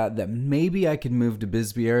is that maybe I could move to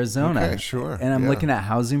Bisbee, Arizona. Okay, sure. And I'm looking at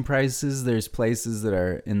housing prices. There's places that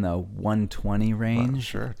are in the 120 range.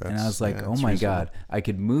 Sure. And I was like, oh my God, I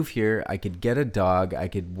could move here. I could get a dog. I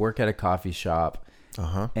could work at a coffee shop.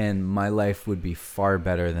 And my life would be far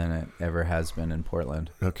better than it ever has been in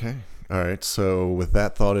Portland. Okay. All right. So with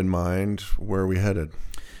that thought in mind, where are we headed?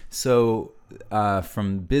 So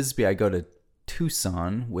from Bisbee, I go to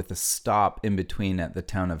Tucson with a stop in between at the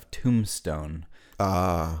town of Tombstone.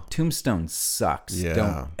 Tombstone sucks. Yeah.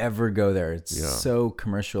 Don't ever go there. It's so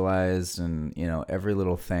commercialized, and every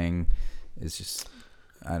little thing is just,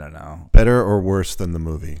 I don't know. Better or worse than the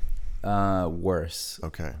movie? Worse.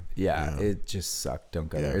 Okay. Yeah, it just sucked. Don't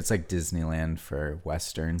go there. It's like Disneyland for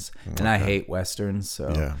Westerns. And I hate Westerns,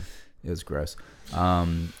 so it was gross.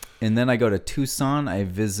 And then I go to Tucson. I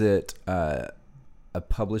visit a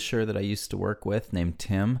publisher that I used to work with named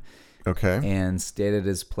Tim. Okay. And stayed at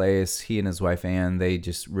his place. He and his wife Ann, they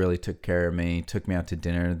just really took care of me, took me out to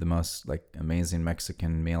dinner, the most amazing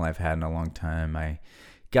Mexican meal I've had in a long time. I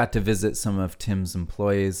got to visit some of Tim's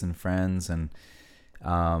employees and friends, and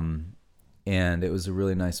it was a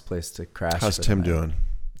really nice place to crash. How's Tim doing?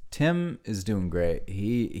 Tim is doing great.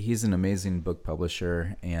 He's an amazing book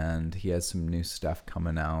publisher, and he has some new stuff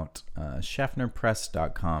coming out.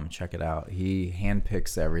 Schaffnerpress.com. Check it out. He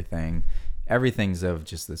handpicks everything. Everything's of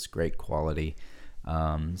just this great quality.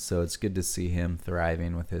 So it's good to see him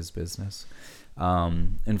thriving with his business.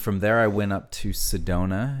 And from there, I went up to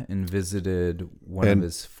Sedona and visited one of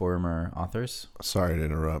his former authors. Sorry to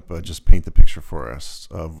interrupt, but just paint the picture for us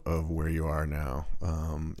of where you are now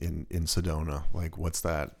in Sedona. Like, what's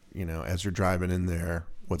that? As you're driving in there,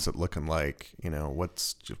 what's it looking like?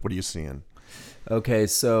 What are you seeing? Okay,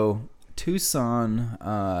 so Tucson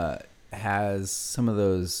has some of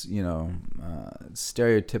those,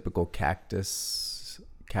 stereotypical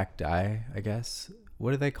cacti, I guess.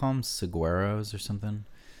 What do they call them? Saguaros or something?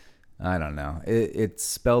 I don't know. It's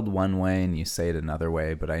spelled one way and you say it another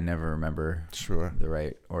way, but I never remember the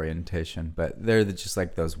right orientation. But they're just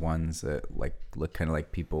like those ones that look kind of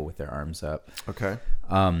like people with their arms up. Okay.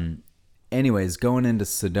 Anyways, going into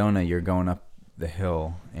Sedona, you're going up the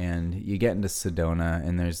hill, and you get into Sedona,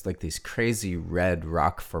 and there's these crazy red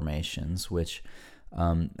rock formations, which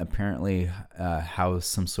apparently house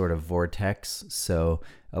some sort of vortex. So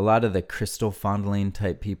a lot of the crystal fondling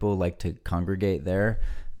type people like to congregate there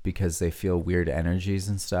because they feel weird energies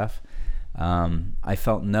and stuff. I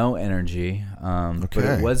felt no energy, but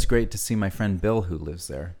it was great to see my friend Bill, who lives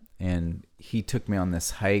there, and he took me on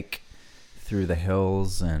this hike through the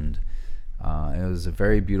hills, and it was a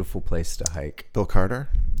very beautiful place to hike. Bill Carter?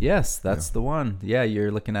 Yes, that's the one. Yeah, you're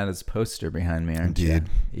looking at his poster behind me, aren't you?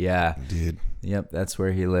 Yeah. Indeed. Yep, that's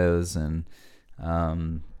where he lives. And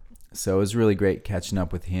so it was really great catching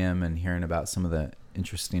up with him and hearing about some of the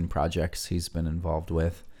interesting projects he's been involved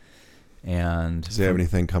with. And does he have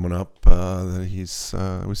anything coming up that he's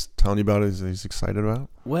was telling you about, he's excited about?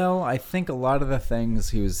 Well, I think a lot of the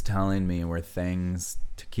things he was telling me were things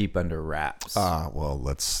to keep under wraps. Well,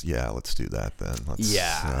 let's do that then.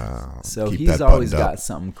 So he's always got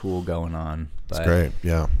something cool going on. That's great.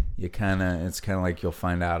 Yeah. It's kind of like you'll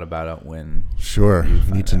find out about it when. Sure.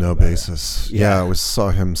 Need to know basis. Yeah. I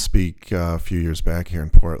saw him speak a few years back here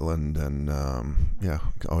in Portland, and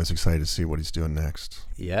always excited to see what he's doing next.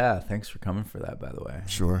 Yeah. Thanks for coming for that, by the way.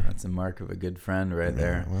 Sure. That's a mark of a good friend right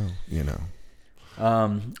there. Well,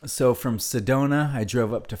 So from Sedona, I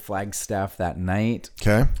drove up to Flagstaff that night.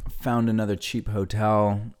 Okay. Found another cheap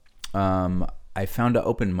hotel. I found an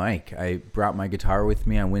open mic. I brought my guitar with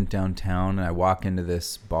me. I went downtown and I walk into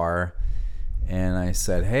this bar and I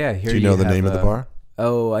said, "Hey, I hear you." Do you know the name of the bar?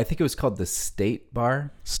 Oh, I think it was called the State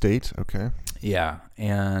Bar. State, okay. Yeah,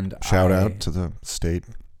 and Shout out to the State.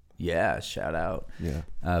 Yeah, shout out.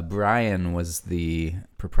 Yeah. Brian was the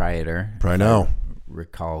proprietor. Brian, I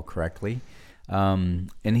recall correctly. And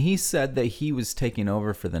he said that he was taking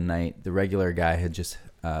over for the night. The regular guy had just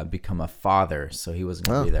become a father, so he wasn't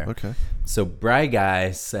going to be there. Okay. So Bry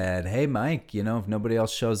Guy said, "Hey, Mike, if nobody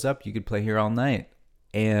else shows up, you could play here all night."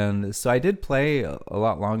 And so I did play a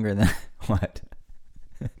lot longer than what?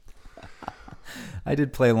 I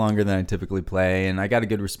did play longer than I typically play, and I got a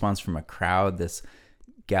good response from a crowd. This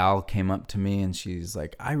gal came up to me and she's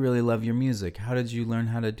like, "I really love your music. How did you learn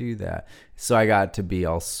how to do that?" So I got to be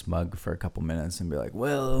all smug for a couple minutes and be like,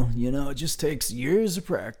 "Well, it just takes years of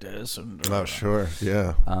practice." And, oh, sure.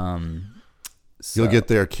 Yeah. So, you'll get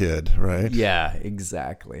there, kid, right? Yeah,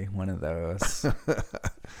 exactly. One of those.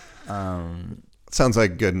 Sounds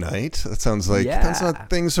like a good night. That sounds like that's not,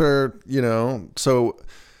 things are, so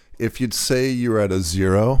if you'd say you were at a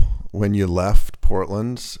 0 when you left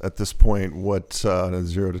Portland at this point, what on a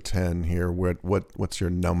 0 to 10 here, what's your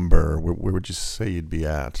number? Where would you say you'd be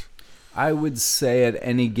at? I would say at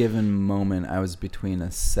any given moment I was between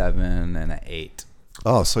a 7 and an 8.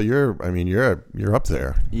 Oh, so you're up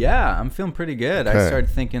there. Yeah, I'm feeling pretty good. Okay. I started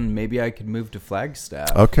thinking maybe I could move to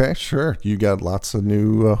Flagstaff. Okay, sure. You got lots of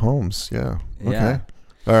new homes. Yeah. Okay. Yeah.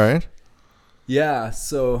 All right. Yeah,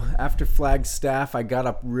 so after Flagstaff, I got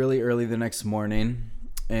up really early the next morning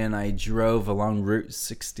and I drove along Route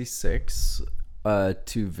 66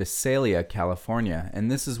 to Visalia, California. And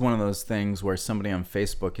this is one of those things where somebody on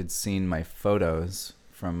Facebook had seen my photos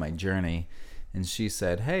from my journey. And she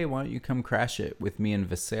said, "Hey, why don't you come crash it with me in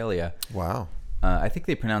Visalia?" Wow. I think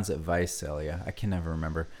they pronounce it Visalia. I can never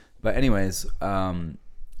remember. But anyways,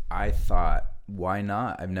 I thought, why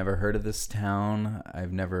not? I've never heard of this town.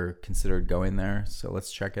 I've never considered going there. So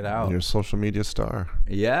let's check it out. You're a social media star.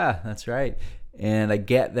 Yeah, that's right. And I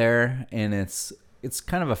get there, and it's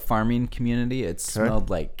kind of a farming community. It smelled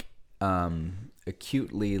like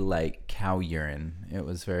acutely like cow urine. It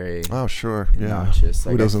was very obnoxious.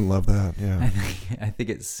 Who doesn't love that? Yeah. I think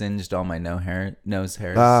it singed all my nose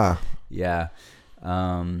hairs. Yeah.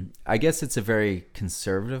 I guess it's a very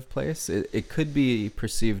conservative place. It could be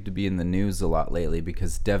perceived to be in the news a lot lately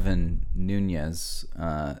because Devin Nunes,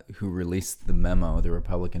 who released the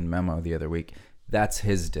Republican memo the other week, that's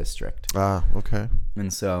his district. Okay.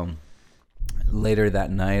 And so later that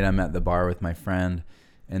night, I'm at the bar with my friend,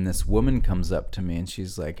 and this woman comes up to me and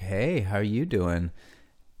she's like, "Hey, how are you doing?"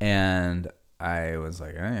 And I was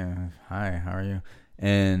like, "Hey, hi, how are you?"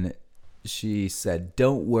 And she said,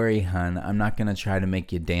 "Don't worry, hun. I'm not going to try to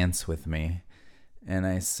make you dance with me." And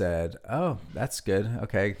I said, "Oh, that's good.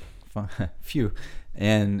 Okay. Phew."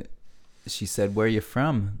 And she said, "Where are you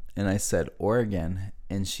from?" And I said, "Oregon."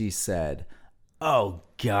 And she said, "Oh,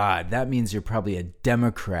 God, that means you're probably a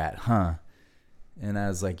Democrat, huh?" And I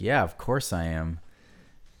was like, "Yeah, of course I am."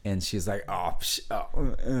 And she's like,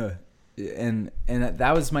 And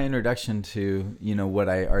that was my introduction to, what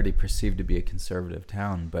I already perceived to be a conservative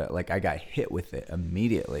town. But, I got hit with it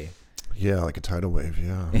immediately. Yeah, like a tidal wave,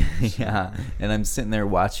 yeah. Yeah, and I'm sitting there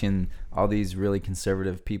watching all these really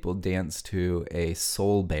conservative people dance to a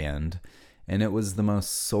soul band. And it was the most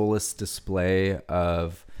soulless display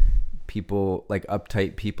of people,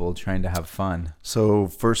 uptight people trying to have fun. So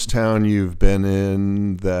first town you've been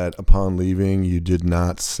in that upon leaving you did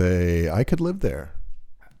not say, "I could live there"?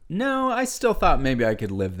 No, I still thought maybe I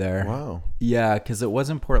could live there. Wow. Yeah, because it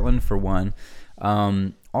wasn't Portland for one.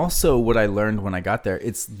 Also, what I learned when I got there,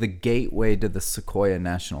 it's the gateway to the Sequoia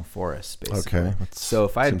National Forest, basically. Okay. So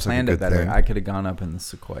if I had planned it better, I could have gone up in the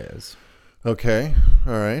Sequoias. Okay.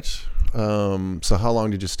 All right. So how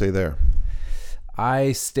long did you stay there?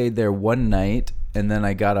 I stayed there one night, and then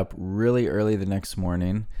I got up really early the next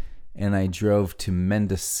morning, and I drove to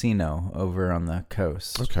Mendocino over on the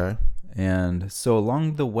coast. Okay. And so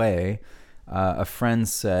along the way, a friend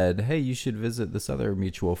said, "Hey, you should visit this other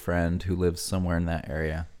mutual friend who lives somewhere in that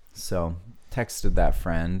area." So texted that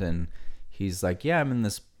friend, and he's like, "Yeah, I'm in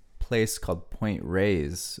this place called Point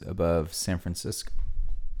Reyes above San Francisco."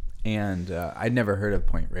 And I'd never heard of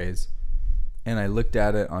Point Reyes. And I looked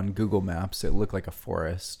at it on Google Maps. It looked like a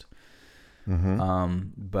forest. Mm-hmm.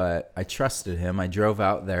 But I trusted him. I drove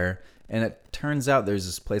out there. And it turns out there's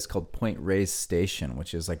this place called Point Reyes Station,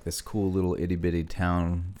 which is like this cool little itty-bitty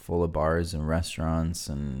town full of bars and restaurants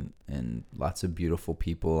and lots of beautiful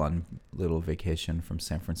people on little vacation from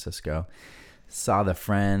San Francisco. Saw the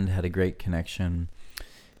friend, had a great connection.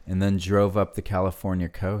 and then drove up the California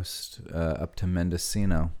coast, up to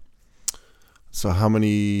Mendocino. So how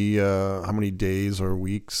many days or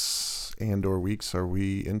weeks are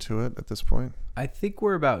we into it at this point? I think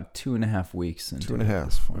we're about 2.5 weeks into 2.5. it at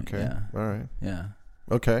this point. Okay. Yeah. All right. Yeah.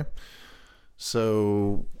 Okay.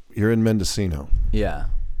 So you're in Mendocino. Yeah.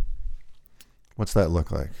 What's that look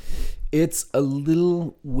like? It's a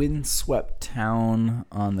little windswept town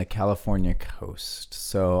on the California coast.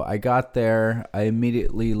 So I got there. I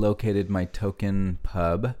immediately located my token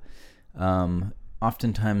pub.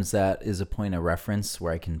 Oftentimes that is a point of reference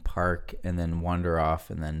where I can park and then wander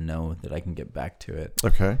off and then know that I can get back to it.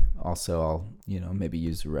 Okay. Also, I'll, maybe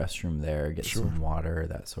use the restroom there, get some water,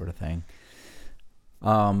 that sort of thing.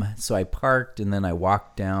 So I parked and then I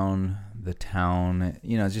walked down the town,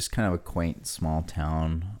 just kind of a quaint small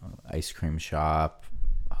town, ice cream shop,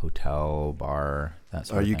 hotel, bar, that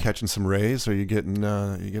sort of thing. Are you catching some rays? Are you getting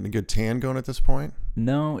a good tan going at this point?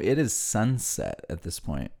 No, it is sunset at this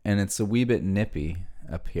point, and it's a wee bit nippy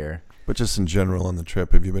up here. But just in general on the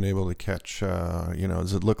trip, have you been able to catch,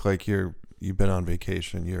 does it look like you've been on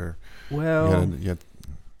vacation?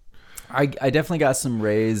 I definitely got some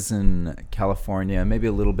rays in California, maybe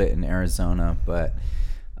a little bit in Arizona, but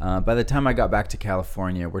by the time I got back to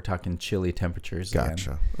California, we're talking chilly temperatures again.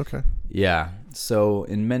 Gotcha. Okay. Yeah. So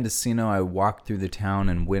in Mendocino, I walked through the town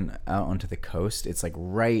and went out onto the coast. It's like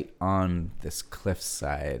right on this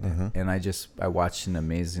cliffside, and I watched an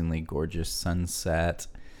amazingly gorgeous sunset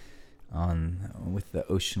with the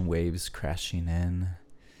ocean waves crashing in.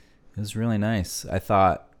 It was really nice. I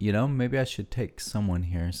thought, maybe I should take someone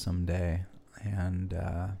here someday, and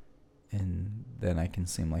then I can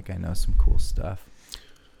seem like I know some cool stuff.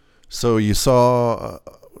 So you saw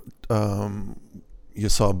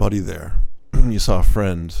a buddy there. You saw a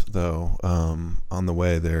friend though on the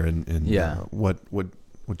way there, and what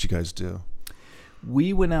you guys do?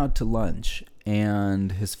 We went out to lunch,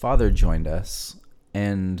 and his father joined us,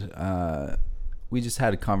 and we just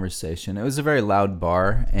had a conversation. It was a very loud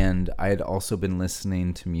bar, and I had also been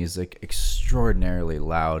listening to music extraordinarily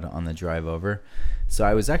loud on the drive over. So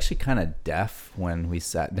I was actually kind of deaf when we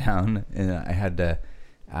sat down, and I had to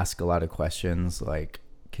ask a lot of questions like,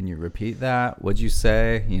 can you repeat that? What'd you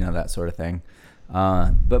say? That sort of thing.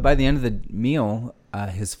 But by the end of the meal,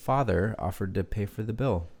 his father offered to pay for the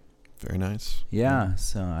bill. Very nice. Yeah.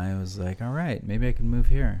 So I was like, all right, maybe I can move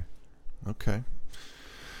here. Okay.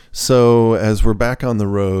 So as we're back on the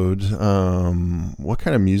road, what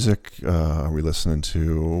kind of music are we listening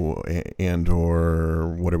to, or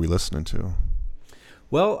what are we listening to?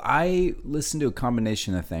 Well, I listened to a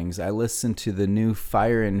combination of things. I listened to the new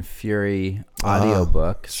Fire and Fury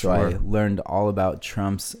audiobook, so I learned all about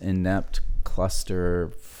Trump's inept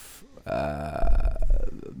cluster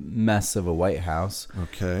mess of a White House.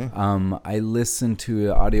 Okay. I listened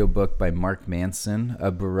to an audiobook by Mark Manson,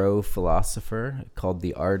 a Barreau philosopher, called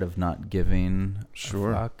The Art of Not Giving a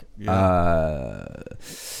Fuck. Yeah.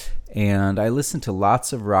 And I listened to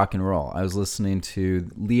lots of rock and roll. I was listening to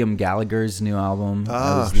Liam Gallagher's new album.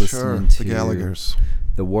 I was listening to the Gallaghers.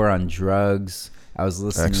 The War on Drugs. I was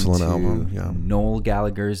listening to album, Noel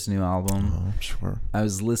Gallagher's new album. Oh, sure. I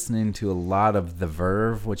was listening to a lot of The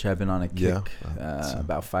Verve, which I've been on a kick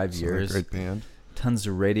about 5 years. A great band. Tons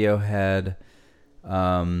of Radiohead.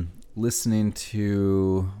 Listening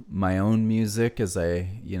to my own music as I,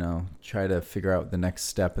 try to figure out the next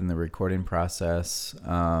step in the recording process.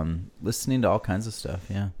 Listening to all kinds of stuff,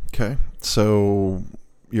 yeah. Okay. So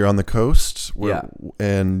you're on the coast? Yeah.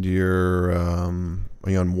 And you're, are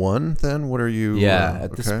you on one then? What are you? Yeah,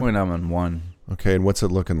 at this point I'm on one. Okay, and what's it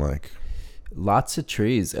looking like? Lots of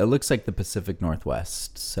trees. It looks like the Pacific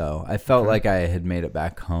Northwest. So I felt like I had made it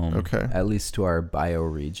back home. Okay. At least to our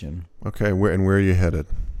bioregion. Okay, where are you headed?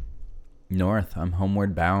 North. I'm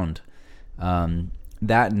homeward bound.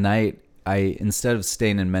 That night, instead of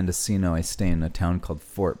staying in Mendocino, I stay in a town called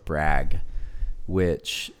Fort Bragg,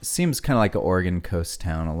 which seems kind of like an Oregon coast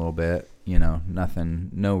town a little bit. Nothing,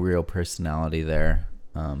 no real personality there.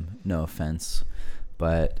 No offense,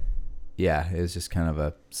 but yeah, it was just kind of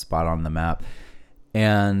a spot on the map.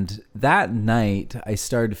 And that night, I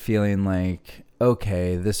started feeling like,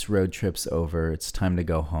 okay, this road trip's over. It's time to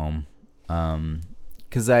go home.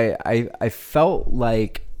 Because I felt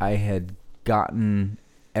like I had gotten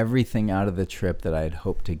everything out of the trip that I had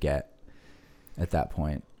hoped to get at that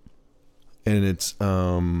point. And it's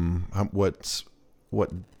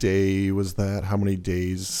what day was that? How many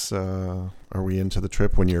days are we into the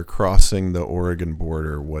trip when you're crossing the Oregon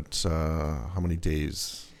border? How many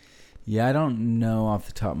days? Yeah, I don't know off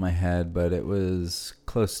the top of my head, but it was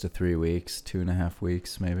close to 3 weeks, 2.5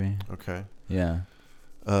 weeks maybe. Okay. Yeah.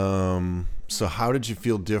 So how did you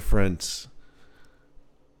feel different?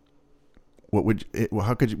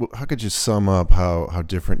 How could you sum up how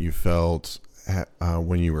different you felt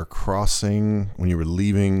when you were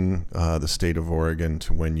leaving the state of Oregon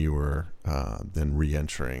to when you were then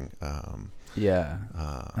re-entering?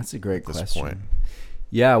 That's a great question. Point.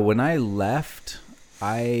 Yeah, when I left,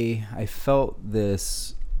 I felt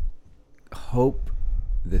this hope,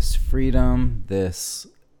 this freedom, this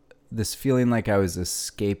feeling like I was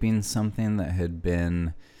escaping something that had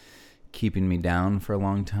been keeping me down for a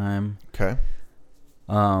long time. Okay.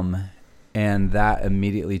 And that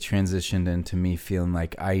immediately transitioned into me feeling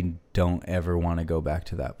like I don't ever want to go back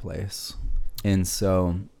to that place. And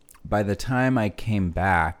so by the time I came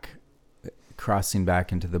back, crossing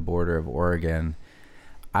back into the border of Oregon,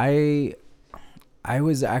 I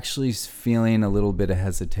was actually feeling a little bit of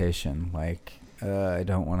hesitation. Like, I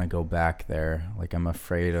don't want to go back there. Like, I'm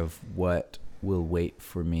afraid of what will wait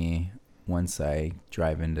for me once I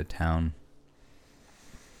drive into town.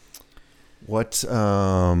 What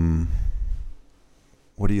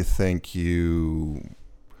do you think you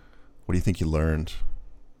learned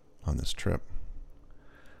on this trip?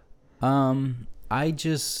 I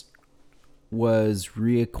just was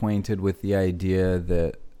reacquainted with the idea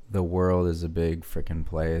that the world is a big frickin'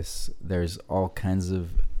 place. There's all kinds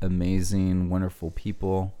of amazing, wonderful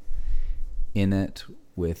people in it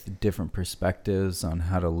with different perspectives on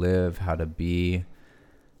how to live, how to be.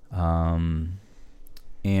 And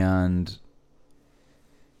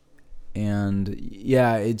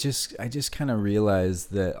yeah, I just kind of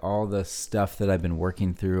realized that all the stuff that I've been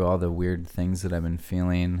working through, all the weird things that I've been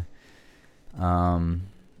feeling,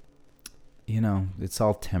 it's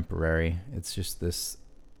all temporary. It's just this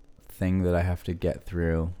thing that I have to get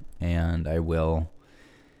through, and I will,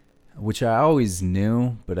 which I always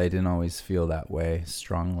knew, but I didn't always feel that way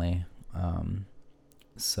strongly.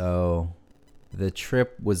 So the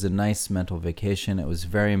trip was a nice mental vacation. It was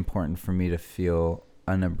very important for me to feel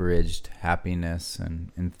unabridged happiness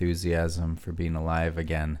and enthusiasm for being alive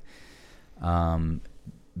again,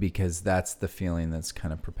 because that's the feeling that's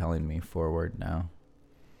kind of propelling me forward now.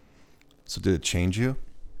 So did it change you?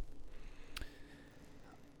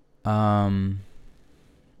 I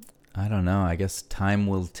don't know. I guess time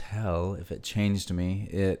will tell if it changed me.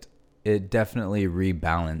 It definitely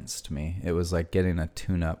rebalanced me. It was like getting a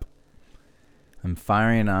tune-up. I'm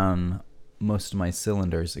firing on most of my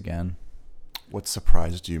cylinders again. What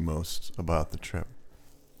surprised you most about the trip,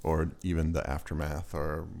 or even the aftermath,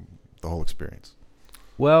 or the whole experience?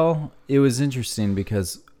 Well, it was interesting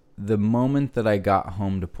because the moment that I got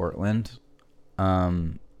home to Portland,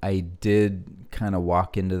 I did kind of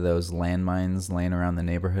walk into those landmines laying around the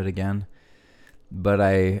neighborhood again. But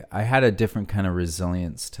I had a different kind of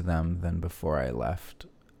resilience to them than before I left.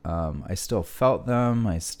 I still felt them.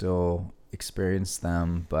 I still experienced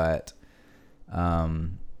them, but I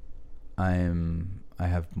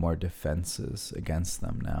have more defenses against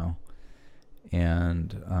them now.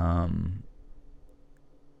 And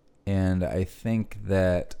I think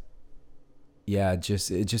that, yeah, it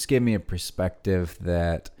just gave me a perspective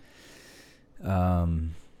that, I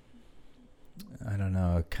don't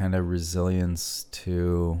know, a kind of resilience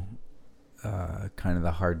to kind of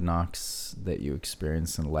the hard knocks that you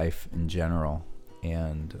experience in life in general.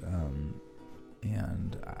 And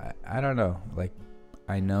I don't know, like,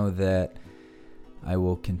 I know that I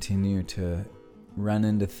will continue to run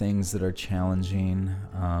into things that are challenging.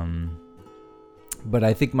 But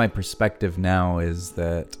I think my perspective now is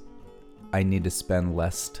that I need to spend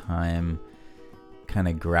less time kind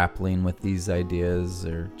of grappling with these ideas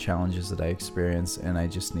or challenges that I experience, and I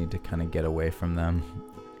just need to kind of get away from them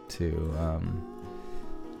to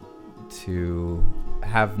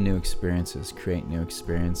have new experiences, create new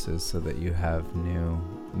experiences, so that you have new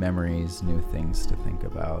memories, new things to think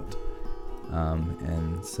about,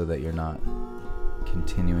 and so that you're not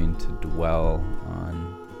continuing to dwell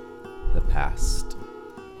on the past.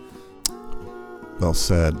 Well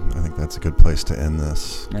said. I think that's a good place to end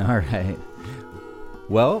this. All right.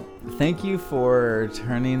 Well, thank you for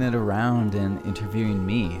turning it around and interviewing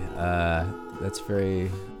me. That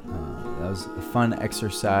was a fun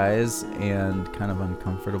exercise and kind of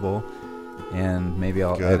uncomfortable. And maybe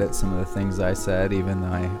I'll edit some of the things I said, even though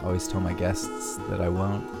I always tell my guests that I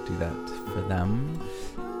won't do that for them.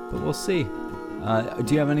 But we'll see.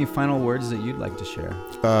 Do you have any final words that you'd like to share?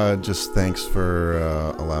 Just thanks for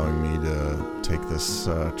allowing me to take this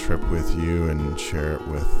trip with you and share it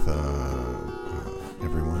with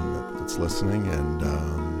everyone that's listening. And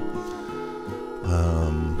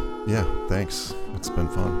yeah, thanks. It's been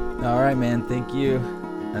fun. All right, man. Thank you.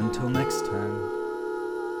 Until next time.